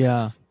money.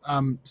 Yeah.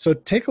 So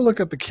take a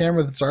look at the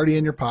camera that's already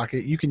in your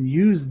pocket. You can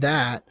use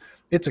that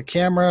It's a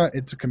camera,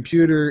 it's a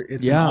computer,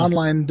 it's an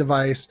online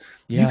device.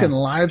 You can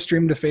live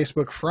stream to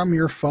Facebook from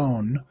your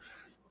phone.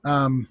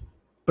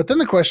 But then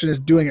the question is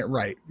doing it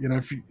right.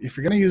 If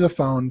you're going to use a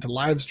phone to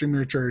live stream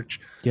your church,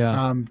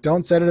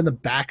 don't set it in the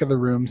back of the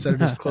room. Set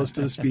it as close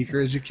to the speaker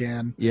as you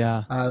can.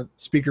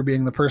 Speaker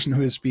being the person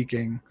who is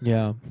speaking.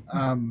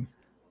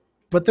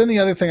 But then the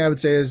other thing I would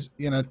say is,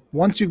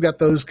 once you've got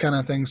those kind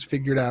of things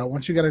figured out,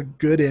 once you've got a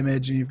good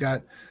image and you've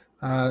got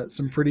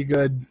some pretty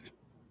good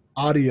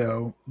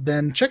audio,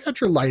 then check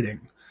out your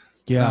lighting.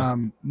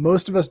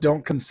 Most of us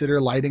don't consider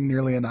lighting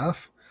nearly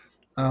enough.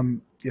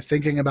 You're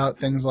thinking about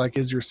things like,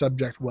 is your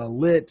subject well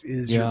lit?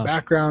 Is your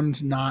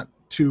background not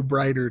too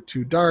bright or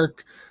too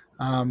dark?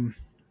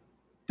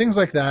 Things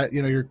like that,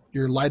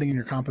 your lighting and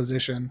your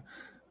composition.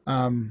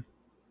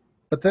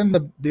 But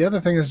then the other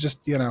thing is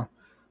just,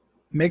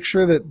 make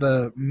sure that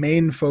the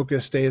main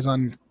focus stays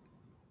on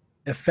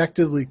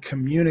effectively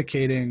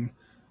communicating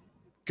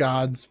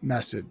God's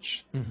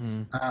message.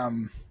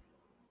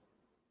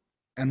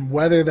 And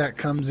whether that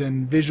comes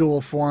in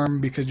visual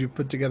form because you've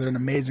put together an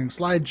amazing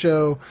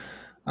slideshow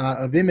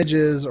of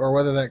images, or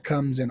whether that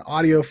comes in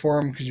audio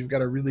form because you've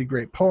got a really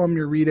great poem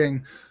you're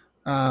reading,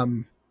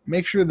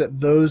 make sure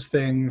that those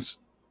things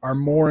are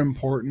more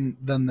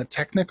important than the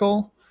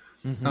technical.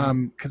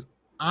 Because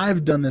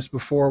I've done this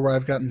before where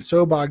I've gotten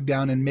so bogged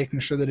down in making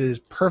sure that it is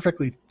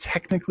perfectly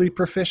technically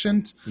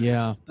proficient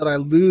that I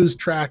lose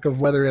track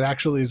of whether it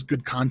actually is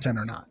good content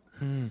or not.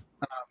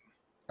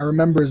 I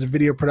remember as a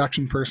video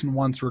production person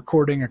once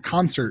recording a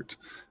concert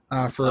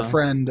for a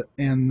friend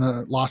in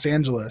Los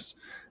Angeles.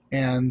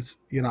 And,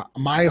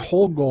 my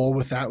whole goal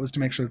with that was to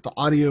make sure that the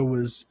audio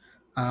was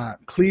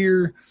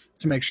clear,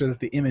 to make sure that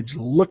the image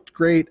looked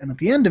great. And at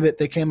the end of it,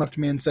 they came up to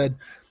me and said,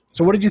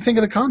 "So what did you think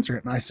of the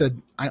concert?" And I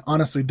said, "I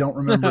honestly don't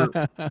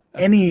remember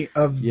any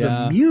of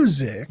the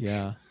music.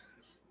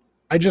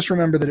 I just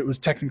remember that it was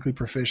technically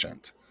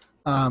proficient."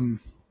 And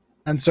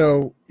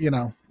so,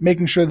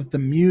 making sure that the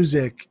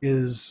music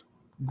is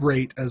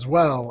great as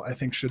well, I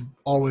think should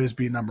always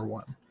be number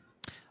one.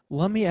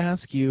 Let me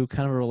ask you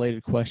kind of a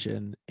related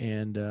question,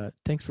 and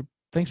thanks for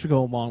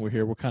going along. We're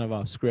here. We're kind of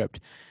off script.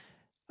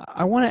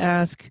 I want to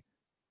ask,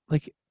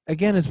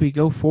 again, as we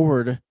go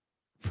forward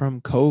from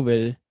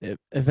COVID,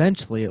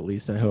 eventually, at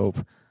least I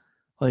hope,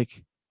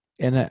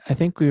 and I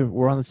think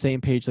we're on the same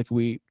page.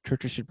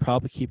 Churches should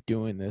probably keep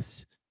doing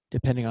this,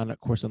 depending on, of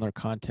course, on their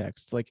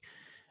context.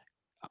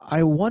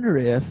 I wonder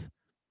if,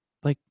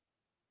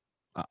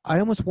 I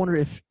almost wonder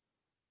if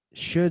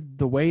should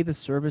the way the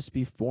service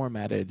be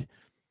formatted.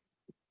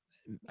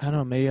 I don't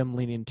know, maybe I'm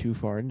leaning too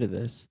far into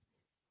this.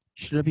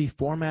 Should it be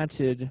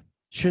formatted?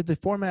 Should the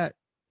format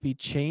be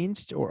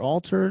changed or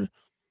altered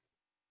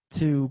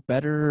to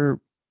better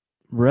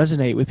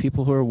resonate with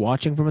people who are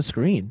watching from a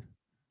screen?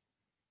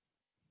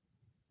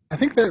 I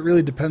think that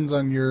really depends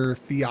on your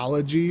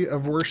theology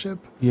of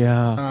worship.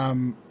 I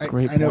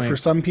know for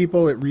some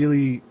people it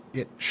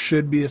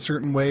should be a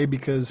certain way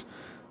because,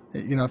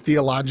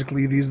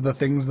 theologically these are the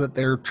things that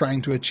they're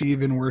trying to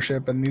achieve in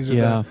worship, and these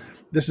are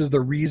this is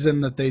the reason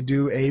that they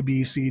do A,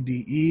 B, C,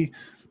 D, E.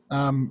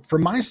 From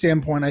my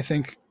standpoint, I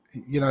think,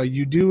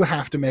 you do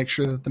have to make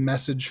sure that the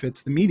message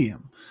fits the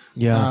medium.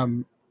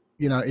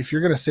 If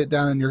you're going to sit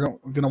down and you're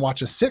going to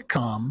watch a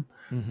sitcom,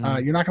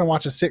 you're not going to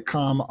watch a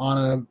sitcom on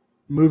a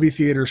movie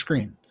theater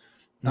screen.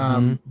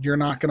 You're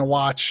not going to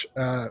watch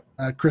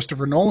a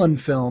Christopher Nolan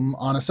film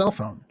on a cell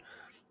phone.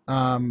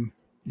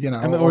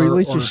 Or at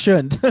least you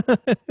shouldn't.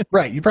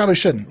 Right. You probably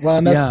shouldn't. Well,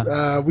 and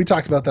that's, we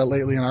talked about that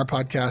lately in our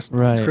podcast.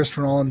 Right.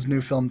 Christopher Nolan's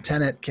new film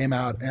Tenet came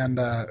out, and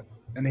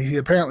he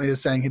apparently is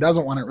saying he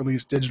doesn't want it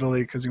released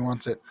digitally because he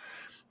wants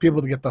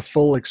people to get the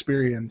full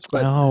experience.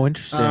 But,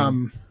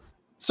 interesting.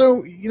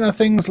 So,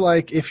 things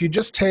like if you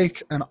just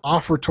take an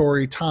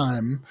offertory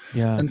time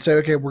and say,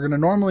 okay, we're going to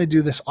normally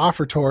do this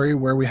offertory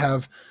where we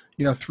have,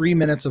 3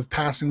 minutes of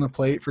passing the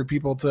plate for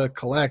people to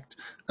collect.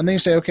 And then you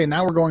say, okay,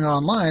 now we're going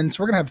online.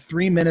 So we're going to have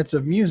 3 minutes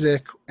of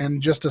music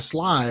and just a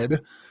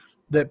slide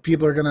that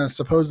people are going to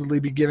supposedly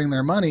be giving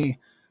their money.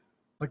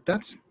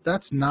 That's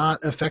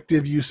not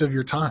effective use of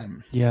your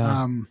time.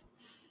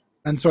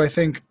 And so I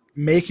think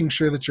making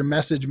sure that your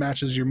message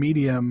matches your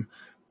medium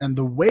and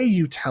the way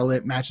you tell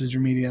it matches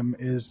your medium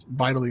is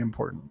vitally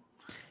important.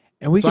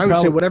 And I would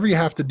say whatever you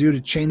have to do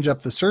to change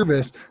up the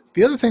service.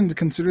 The other thing to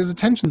consider is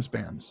attention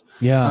spans.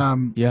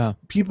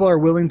 People are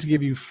willing to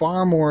give you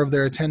far more of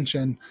their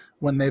attention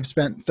when they've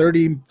spent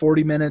 30,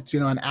 40 minutes,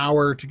 an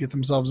hour to get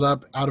themselves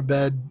up, out of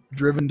bed,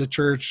 driven to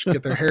church,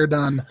 get their hair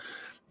done,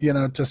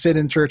 to sit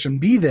in church and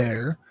be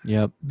there.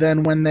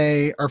 Then when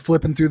they are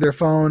flipping through their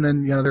phone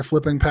and, they're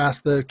flipping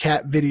past the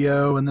cat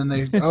video and then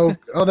they, oh,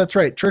 that's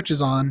right, church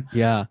is on.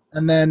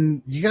 And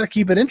then you got to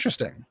keep it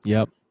interesting.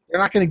 They're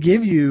not going to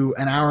give you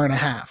an hour and a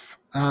half.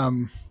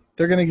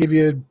 They're going to give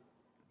you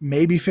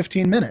maybe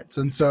 15 minutes.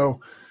 And so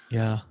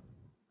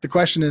the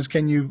question is,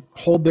 can you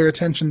hold their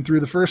attention through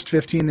the first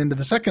 15 into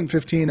the second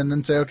 15 and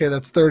then say, okay,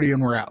 that's 30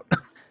 and we're out?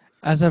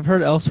 As I've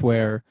heard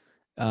elsewhere,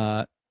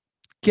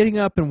 getting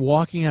up and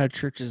walking out of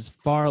church is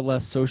far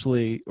less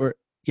socially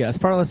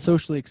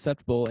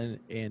acceptable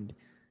and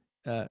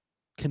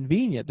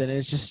convenient than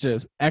it's just to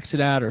exit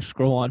out or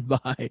scroll on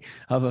by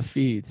of a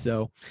feed.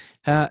 So,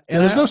 and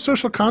there's no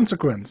social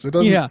consequence. It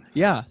doesn't.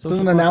 Yeah. It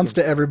doesn't announce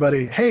to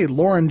everybody, "Hey,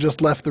 Lauren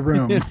just left the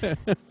room."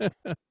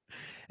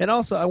 And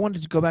also, I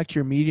wanted to go back to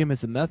your medium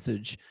as a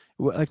message.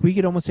 Like we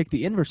could almost take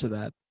the inverse of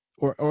that,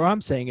 or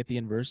I'm saying it the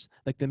inverse.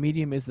 Like the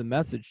medium is the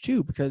message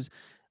too, because,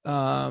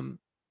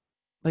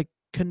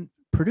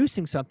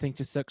 producing something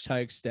to such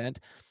high extent,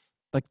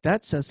 like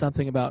that says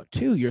something about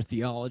too your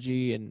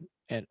theology and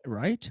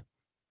right.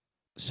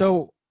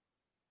 So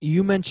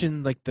you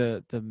mentioned like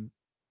the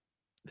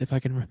if I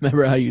can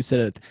remember how you said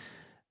it,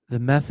 the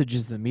message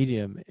is the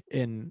medium,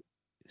 and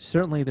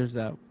certainly there's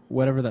that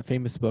whatever that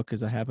famous book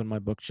is I have on my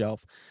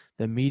bookshelf,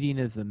 the medium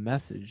is the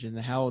message, and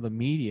how the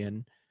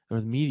medium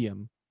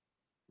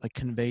like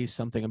conveys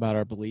something about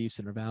our beliefs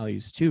and our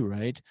values too,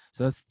 right?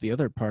 So that's the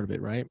other part of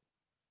it, right?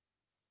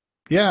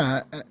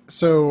 Yeah.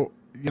 So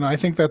I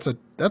think that's a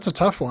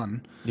tough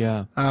one.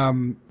 Yeah.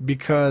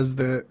 Because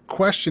the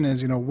question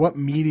is, what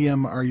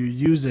medium are you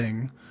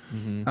using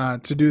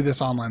to do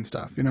this online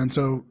stuff? And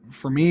so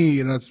for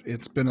me,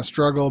 it's been a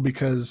struggle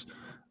because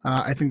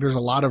I think there's a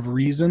lot of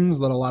reasons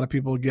that a lot of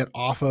people get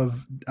off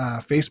of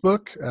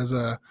Facebook as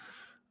a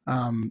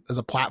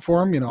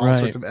platform. All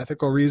sorts of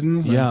ethical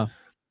reasons. Yeah.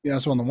 And,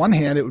 so on the one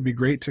hand, it would be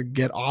great to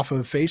get off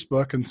of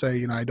Facebook and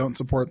say, I don't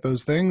support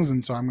those things,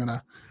 and so I'm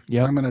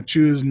gonna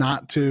choose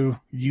not to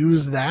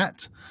use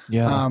that.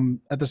 Yeah.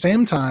 At the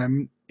same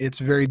time, it's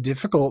very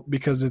difficult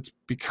because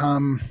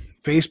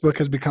Facebook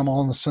has become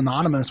almost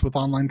synonymous with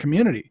online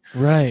community.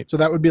 Right. So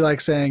that would be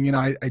like saying,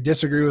 I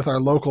disagree with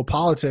our local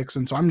politics,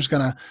 and so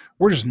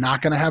we're just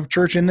not gonna have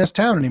church in this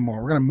town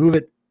anymore. We're gonna move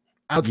it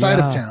outside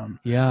of town.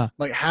 Yeah.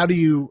 Like how do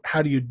you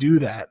do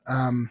that?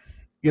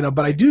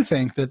 But I do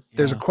think that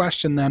there's a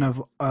question then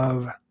of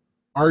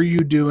are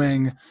you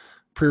doing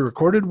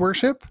pre-recorded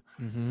worship?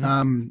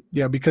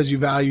 Because you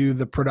value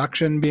the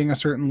production being a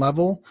certain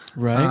level,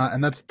 right?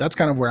 And that's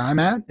kind of where I'm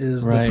at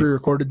is the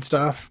pre-recorded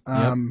stuff,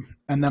 and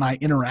then I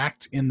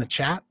interact in the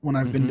chat when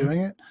I've been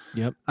doing it.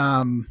 Yep.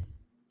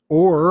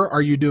 Or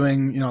are you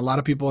doing? A lot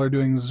of people are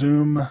doing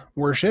Zoom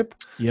worship,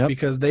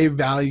 because they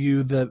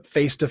value the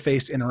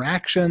face-to-face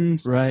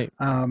interactions, right?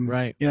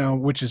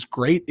 Which is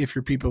great if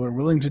your people are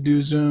willing to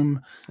do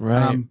Zoom,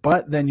 right?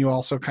 But then you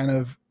also kind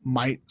of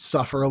might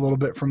suffer a little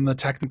bit from the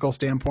technical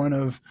standpoint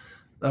of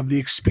the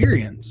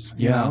experience,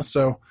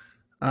 so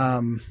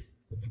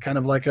kind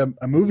of like a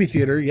movie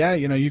theater.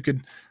 You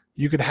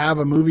could have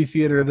a movie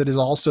theater that is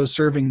also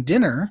serving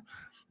dinner,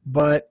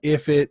 but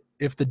if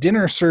the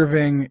dinner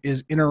serving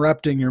is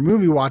interrupting your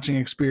movie watching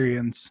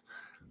experience,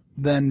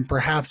 then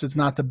perhaps it's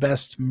not the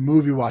best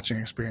movie watching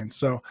experience.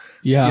 So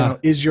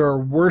is your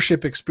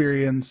worship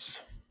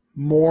experience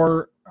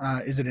more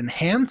is it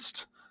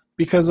enhanced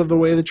because of the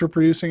way that you're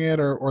producing it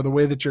or the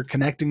way that you're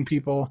connecting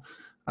people,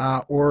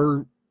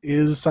 or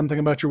is something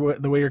about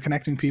the way you're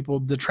connecting people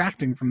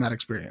detracting from that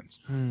experience?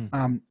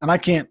 And I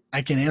can't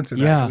answer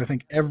that because I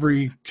think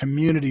every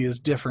community is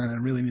different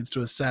and really needs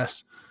to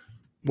assess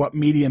what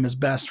medium is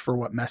best for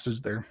what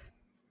message they're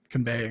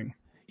conveying.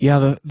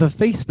 Yeah, the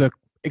Facebook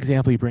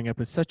example you bring up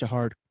is such a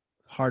hard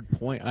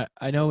point.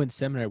 I know in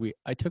seminary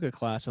I took a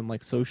class on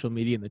like social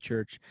media in the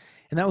church,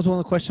 and that was one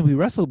of the questions we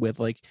wrestled with.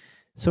 Like,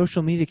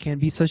 social media can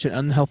be such an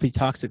unhealthy,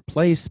 toxic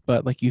place,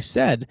 but like you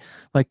said,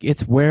 like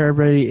it's where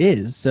everybody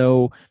is.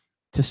 So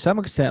to some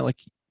extent, like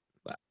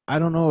I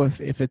don't know if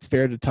it's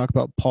fair to talk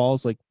about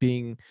Paul's like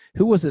being,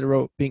 who was it that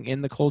wrote being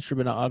in the culture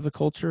but not out of the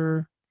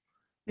culture?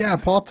 Yeah,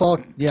 Paul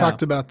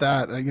talked about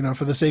that.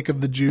 For the sake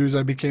of the Jews,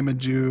 I became a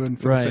Jew, and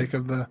for the sake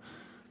of the,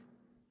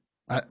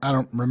 I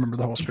don't remember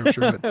the whole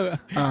scripture, but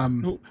I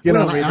kind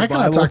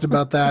of talked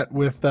about that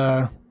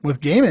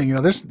with gaming.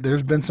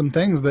 There's been some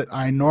things that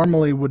I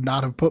normally would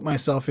not have put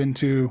myself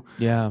into.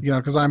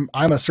 Because I'm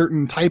a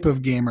certain type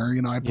of gamer.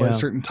 I play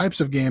certain types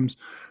of games,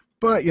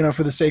 but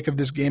for the sake of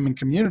this gaming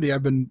community,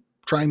 I've been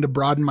trying to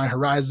broaden my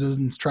horizons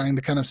and trying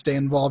to kind of stay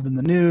involved in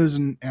the news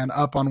and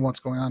up on what's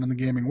going on in the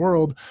gaming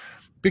world,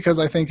 because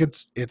I think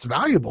it's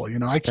valuable.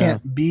 I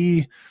can't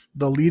be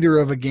the leader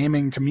of a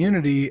gaming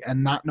community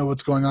and not know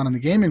what's going on in the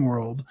gaming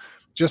world,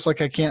 just like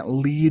I can't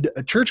lead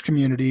a church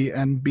community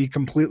and be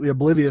completely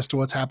oblivious to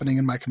what's happening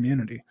in my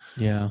community.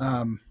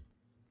 Yeah.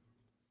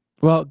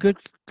 Well, good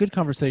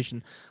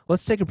conversation.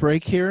 Let's take a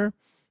break here,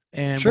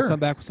 and we'll come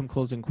back with some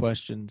closing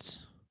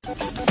questions.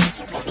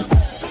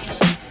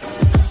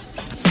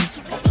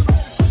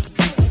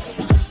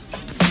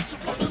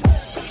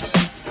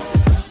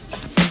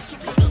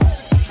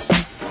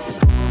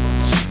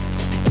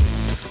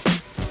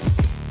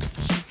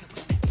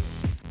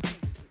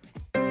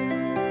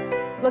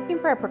 Looking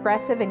for a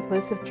progressive,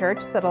 inclusive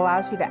church that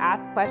allows you to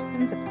ask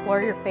questions,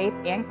 explore your faith,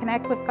 and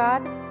connect with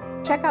God?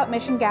 Check out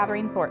Mission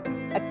Gathering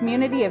Thornton, a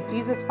community of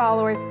Jesus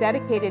followers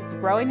dedicated to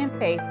growing in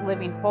faith,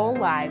 living whole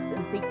lives,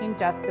 and seeking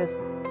justice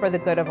for the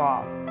good of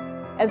all.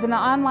 As an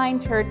online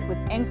church with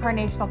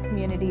incarnational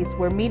communities,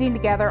 we're meeting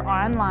together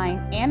online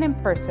and in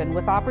person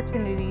with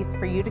opportunities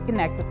for you to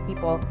connect with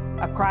people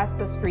across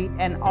the street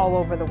and all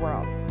over the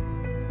world.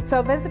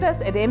 So visit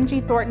us at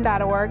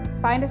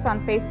mgthornton.org, find us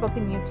on Facebook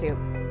and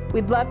YouTube.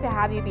 We'd love to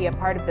have you be a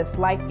part of this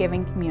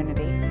life-giving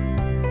community.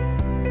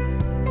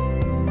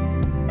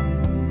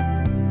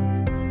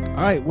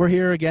 All right, we're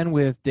here again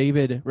with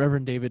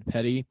Reverend David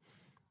Petty,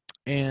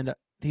 and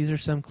these are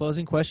some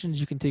closing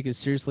questions. You can take as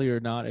seriously or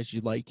not as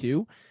you'd like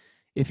to.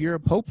 If you're a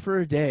pope for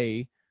a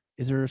day,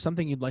 is there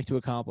something you'd like to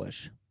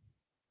accomplish?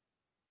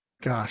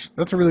 Gosh,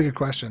 that's a really good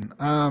question.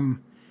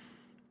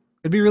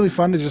 It'd be really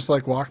fun to just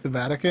like walk the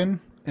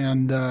Vatican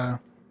and,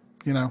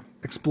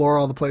 explore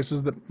all the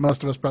places that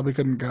most of us probably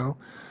couldn't go.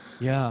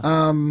 Yeah.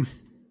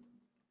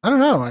 I don't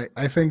know.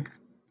 I think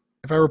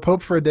if I were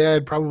pope for a day,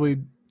 I'd probably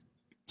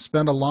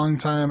spend a long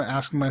time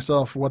asking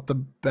myself what the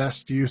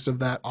best use of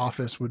that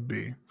office would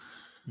be.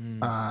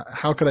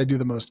 How could I do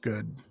the most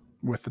good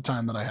with the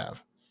time that I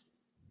have?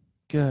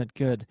 Good.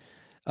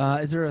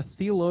 Is there a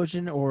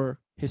theologian or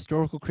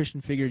historical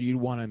Christian figure you'd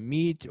want to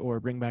meet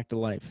or bring back to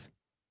life?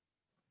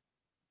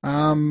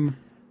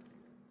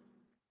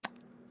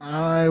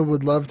 I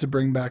would love to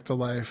bring back to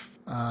life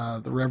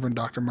the Reverend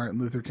Dr. Martin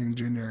Luther King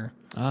Jr.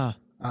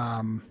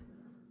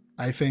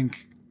 I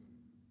think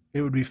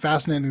it would be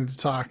fascinating to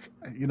talk,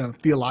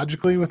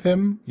 theologically with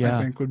him. Yeah.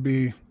 I think would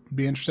be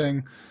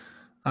interesting.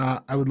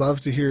 I would love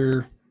to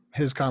hear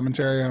his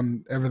commentary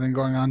on everything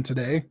going on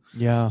today.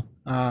 Yeah.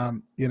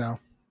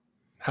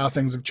 How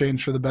things have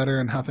changed for the better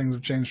and how things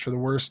have changed for the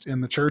worst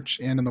in the church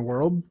and in the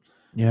world.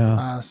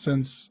 Yeah.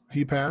 Since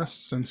he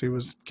passed, since he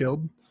was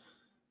killed.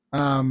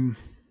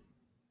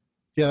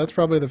 That's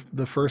probably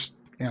the first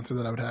answer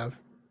that I would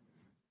have.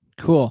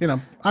 Cool.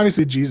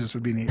 Obviously Jesus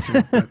would be neat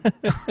too. But.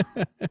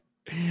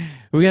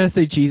 We got to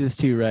say Jesus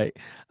too, right?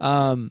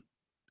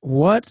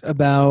 What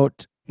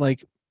about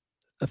like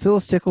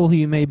Phyllis Tickle, who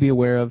you may be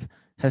aware of,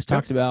 has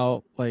talked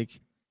about like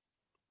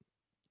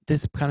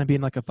this kind of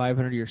being like a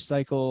 500-year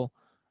cycle.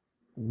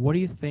 What do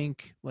you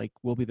think like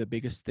will be the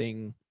biggest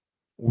thing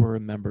we're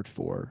remembered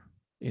for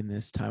in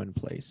this time and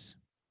place?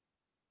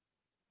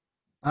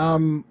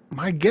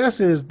 My guess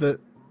is that,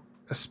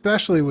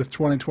 especially with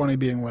 2020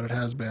 being what it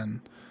has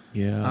been,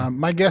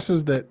 my guess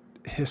is that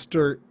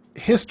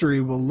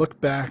history will look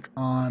back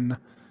on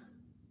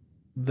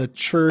the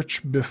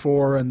church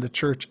before and the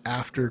church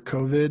after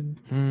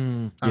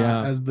COVID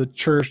as the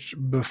church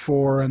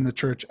before and the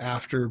church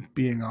after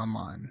being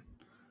online.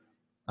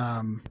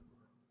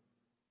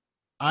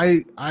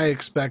 I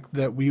expect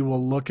that we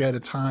will look at a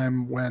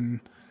time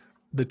when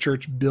the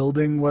church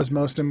building was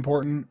most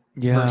important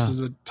versus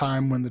a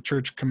time when the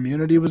church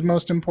community was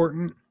most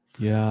important.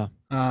 Yeah.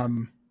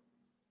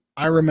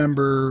 I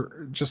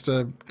remember, just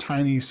a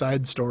tiny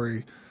side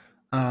story.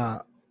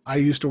 I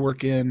used to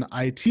work in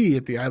IT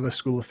at the Iliff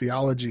School of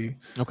Theology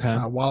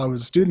while I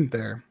was a student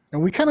there.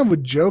 And we kind of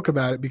would joke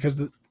about it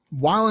because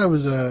while I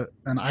was an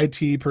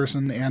IT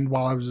person and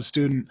while I was a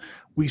student,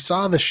 we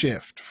saw the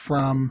shift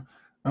from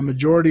a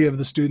majority of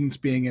the students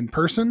being in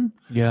person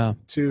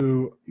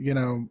to,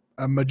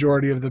 a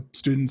majority of the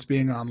students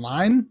being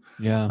online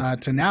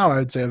to now I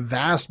would say a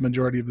vast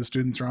majority of the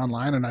students are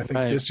online. And I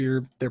think this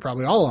year they're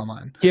probably all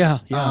online. Yeah.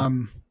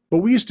 But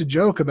we used to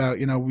joke about,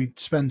 we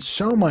spend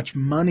so much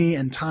money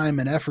and time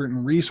and effort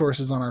and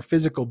resources on our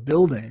physical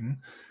building,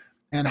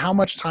 and how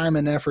much time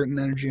and effort and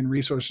energy and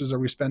resources are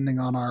we spending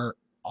on our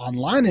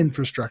online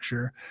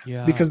infrastructure?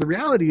 Yeah. Because the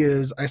reality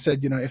is, I said,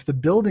 if the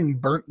building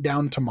burnt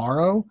down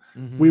tomorrow,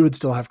 we would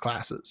still have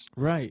classes.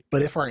 Right.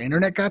 But if our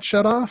internet got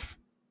shut off,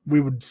 we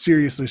would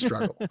seriously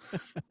struggle.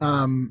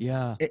 And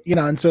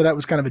so that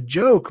was kind of a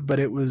joke, but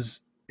it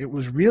was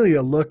really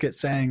a look at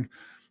saying,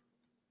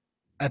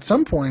 at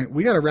some point,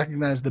 we got to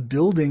recognize the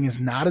building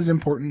is not as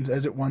important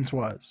as it once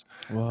was.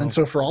 Wow. And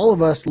so for all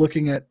of us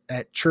looking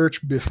at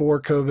church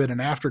before COVID and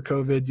after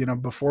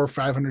COVID, before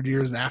 500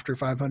 years and after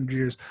 500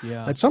 years,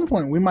 at some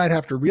point we might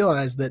have to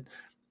realize that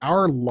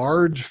our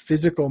large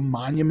physical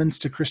monuments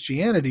to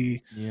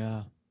Christianity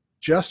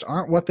just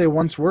aren't what they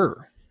once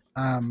were.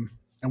 And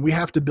we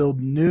have to build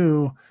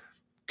new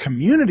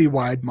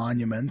community-wide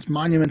monuments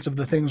of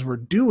the things we're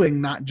doing,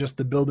 not just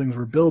the buildings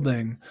we're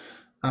building,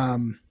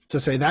 to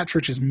say that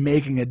church is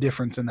making a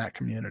difference in that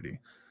community.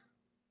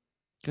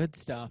 Good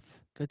stuff.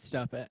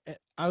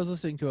 I was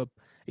listening to a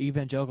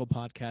evangelical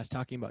podcast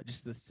talking about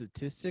just the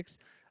statistics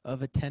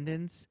of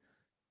attendance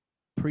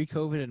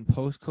pre-COVID and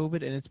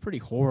post-COVID, and it's pretty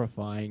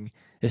horrifying,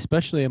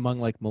 especially among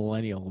like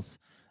millennials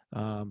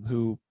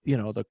who,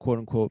 the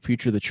quote-unquote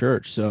future of the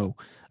church. So,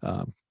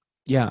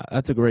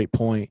 that's a great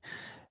point.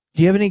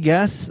 Do you have any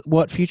guess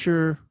what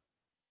future,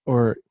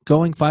 or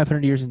going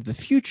 500 years into the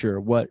future,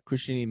 what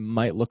Christianity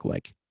might look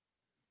like?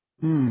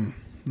 The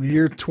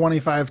year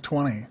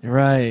 2520.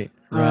 Right.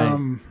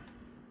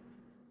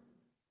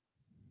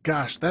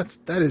 Gosh,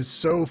 that is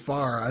so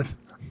far.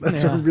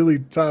 That's a really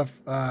tough.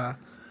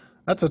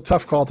 That's a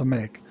tough call to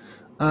make.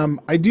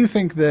 I do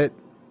think that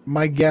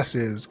my guess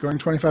is going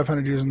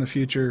 2,500 years in the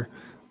future.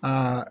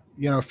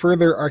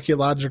 Further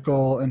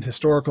archaeological and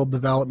historical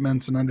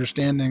developments and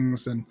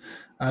understandings, and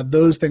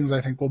those things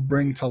I think will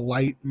bring to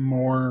light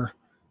more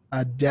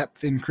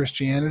depth in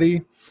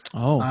Christianity.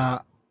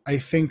 I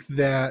think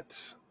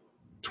that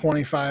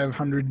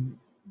 2,500,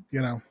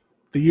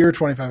 the year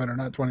 2,500,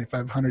 not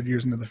 2,500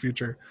 years into the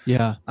future.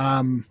 Yeah.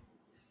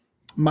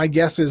 My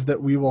guess is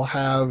that we will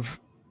have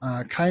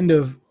kind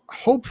of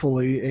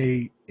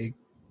hopefully a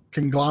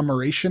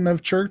conglomeration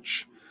of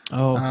church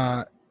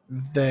that,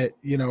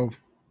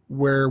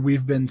 where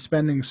we've been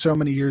spending so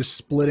many years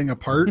splitting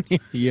apart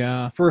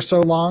yeah. for so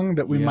long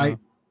that we might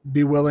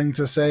be willing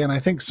to say, and I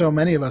think so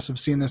many of us have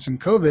seen this in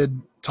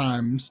COVID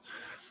times,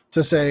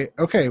 to say,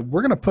 okay,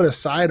 we're going to put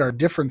aside our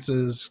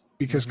differences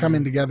because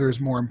coming together is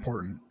more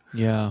important.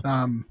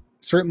 Yeah.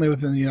 Certainly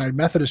within the United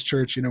Methodist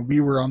Church, we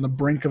were on the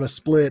brink of a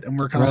split, and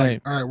we're kind of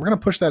like, all right, we're going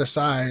to push that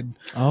aside.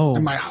 Oh.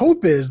 And my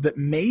hope is that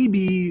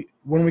maybe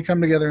when we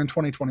come together in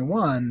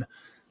 2021,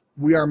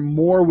 we are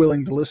more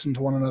willing to listen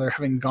to one another,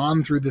 having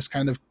gone through this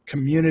kind of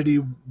community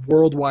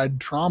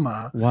worldwide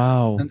trauma.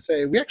 Wow. And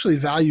say, we actually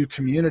value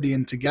community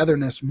and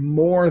togetherness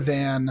more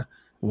than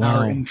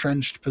our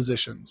entrenched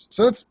positions.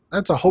 So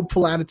that's a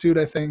hopeful attitude,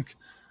 I think.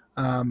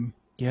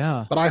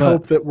 But I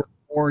hope that we're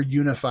more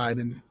unified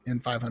in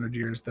 500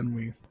 years than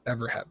we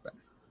ever have been.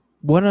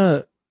 What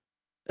a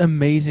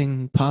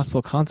amazing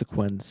possible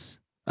consequence.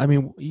 I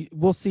mean,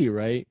 we'll see,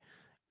 right?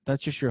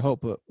 That's just your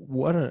hope, but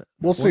what an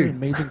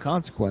amazing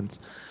consequence.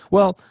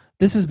 Well,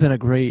 this has been a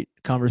great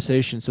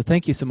conversation, so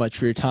thank you so much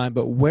for your time,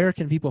 but where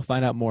can people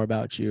find out more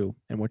about you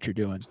and what you're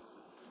doing?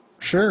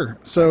 Sure.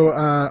 So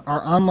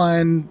our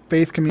online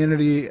faith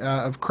community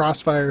of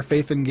Crossfire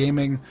Faith and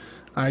Gaming,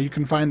 you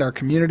can find our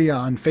community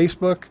on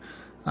Facebook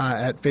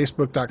at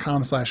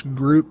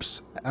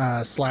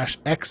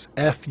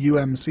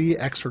facebook.com/groups/XFUMC,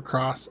 X for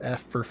Cross,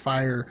 F for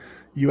Fire,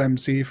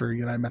 UMC for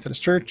United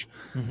Methodist Church.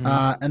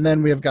 And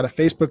then we have got a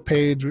Facebook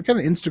page. We've got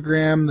an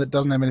Instagram that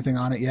doesn't have anything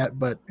on it yet,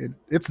 but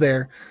it's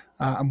there.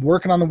 I'm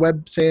working on the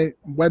website,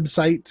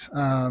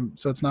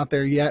 so it's not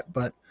there yet,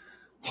 but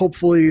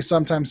hopefully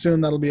sometime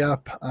soon that'll be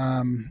up.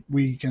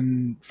 We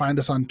can find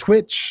us on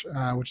Twitch,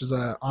 which is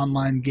an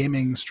online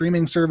gaming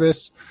streaming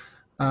service.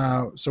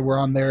 So we're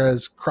on there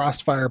as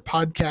Crossfire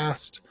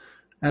Podcast.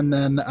 And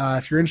then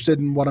if you're interested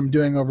in what I'm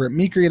doing over at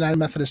Meeker United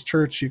Methodist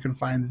Church, you can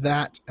find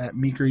that at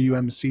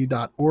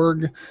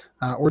meekerumc.org,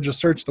 or just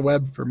search the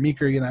web for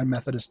Meeker United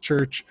Methodist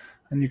Church,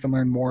 and you can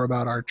learn more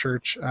about our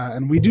church.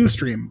 And we do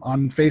stream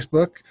on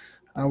Facebook.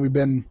 We've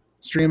been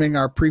streaming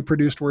our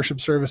pre-produced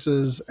worship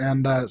services,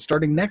 and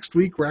starting next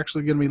week, we're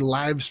actually going to be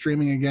live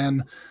streaming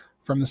again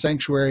from the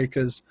sanctuary,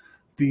 because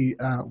the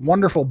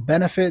wonderful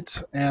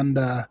benefit and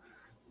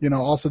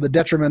also the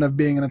detriment of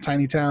being in a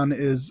tiny town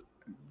is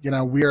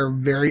we are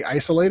very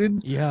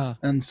isolated. Yeah.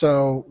 And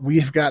so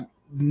we've got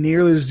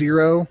nearly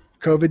zero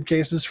COVID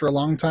cases for a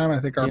long time. I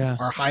think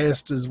our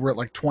highest is we're at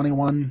like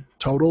 21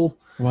 total.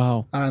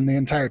 Wow. In the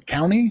entire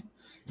county.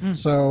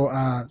 So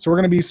we're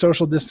going to be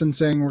social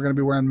distancing. We're going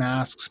to be wearing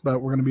masks, but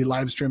we're going to be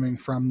live streaming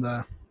from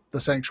the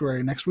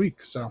sanctuary next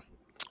week. So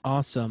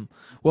awesome.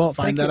 Well,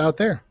 find that out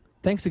there.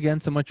 Thanks again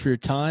so much for your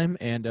time,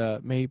 and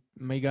may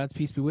God's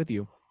peace be with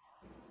you.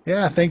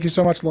 Yeah. Thank you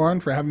so much, Lauren,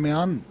 for having me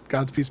on.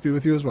 God's peace be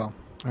with you as well.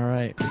 All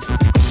right.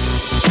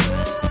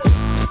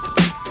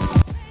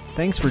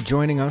 Thanks for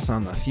joining us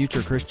on the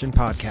Future Christian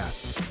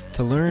Podcast.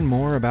 To learn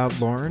more about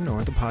Lauren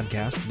or the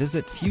podcast,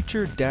 visit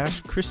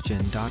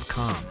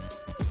future-christian.com.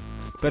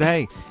 But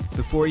hey,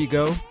 before you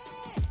go,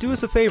 do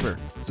us a favor,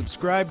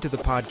 subscribe to the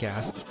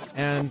podcast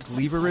and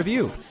leave a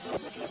review.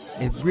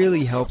 It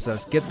really helps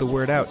us get the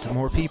word out to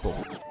more people.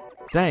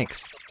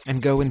 Thanks,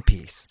 and go in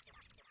peace.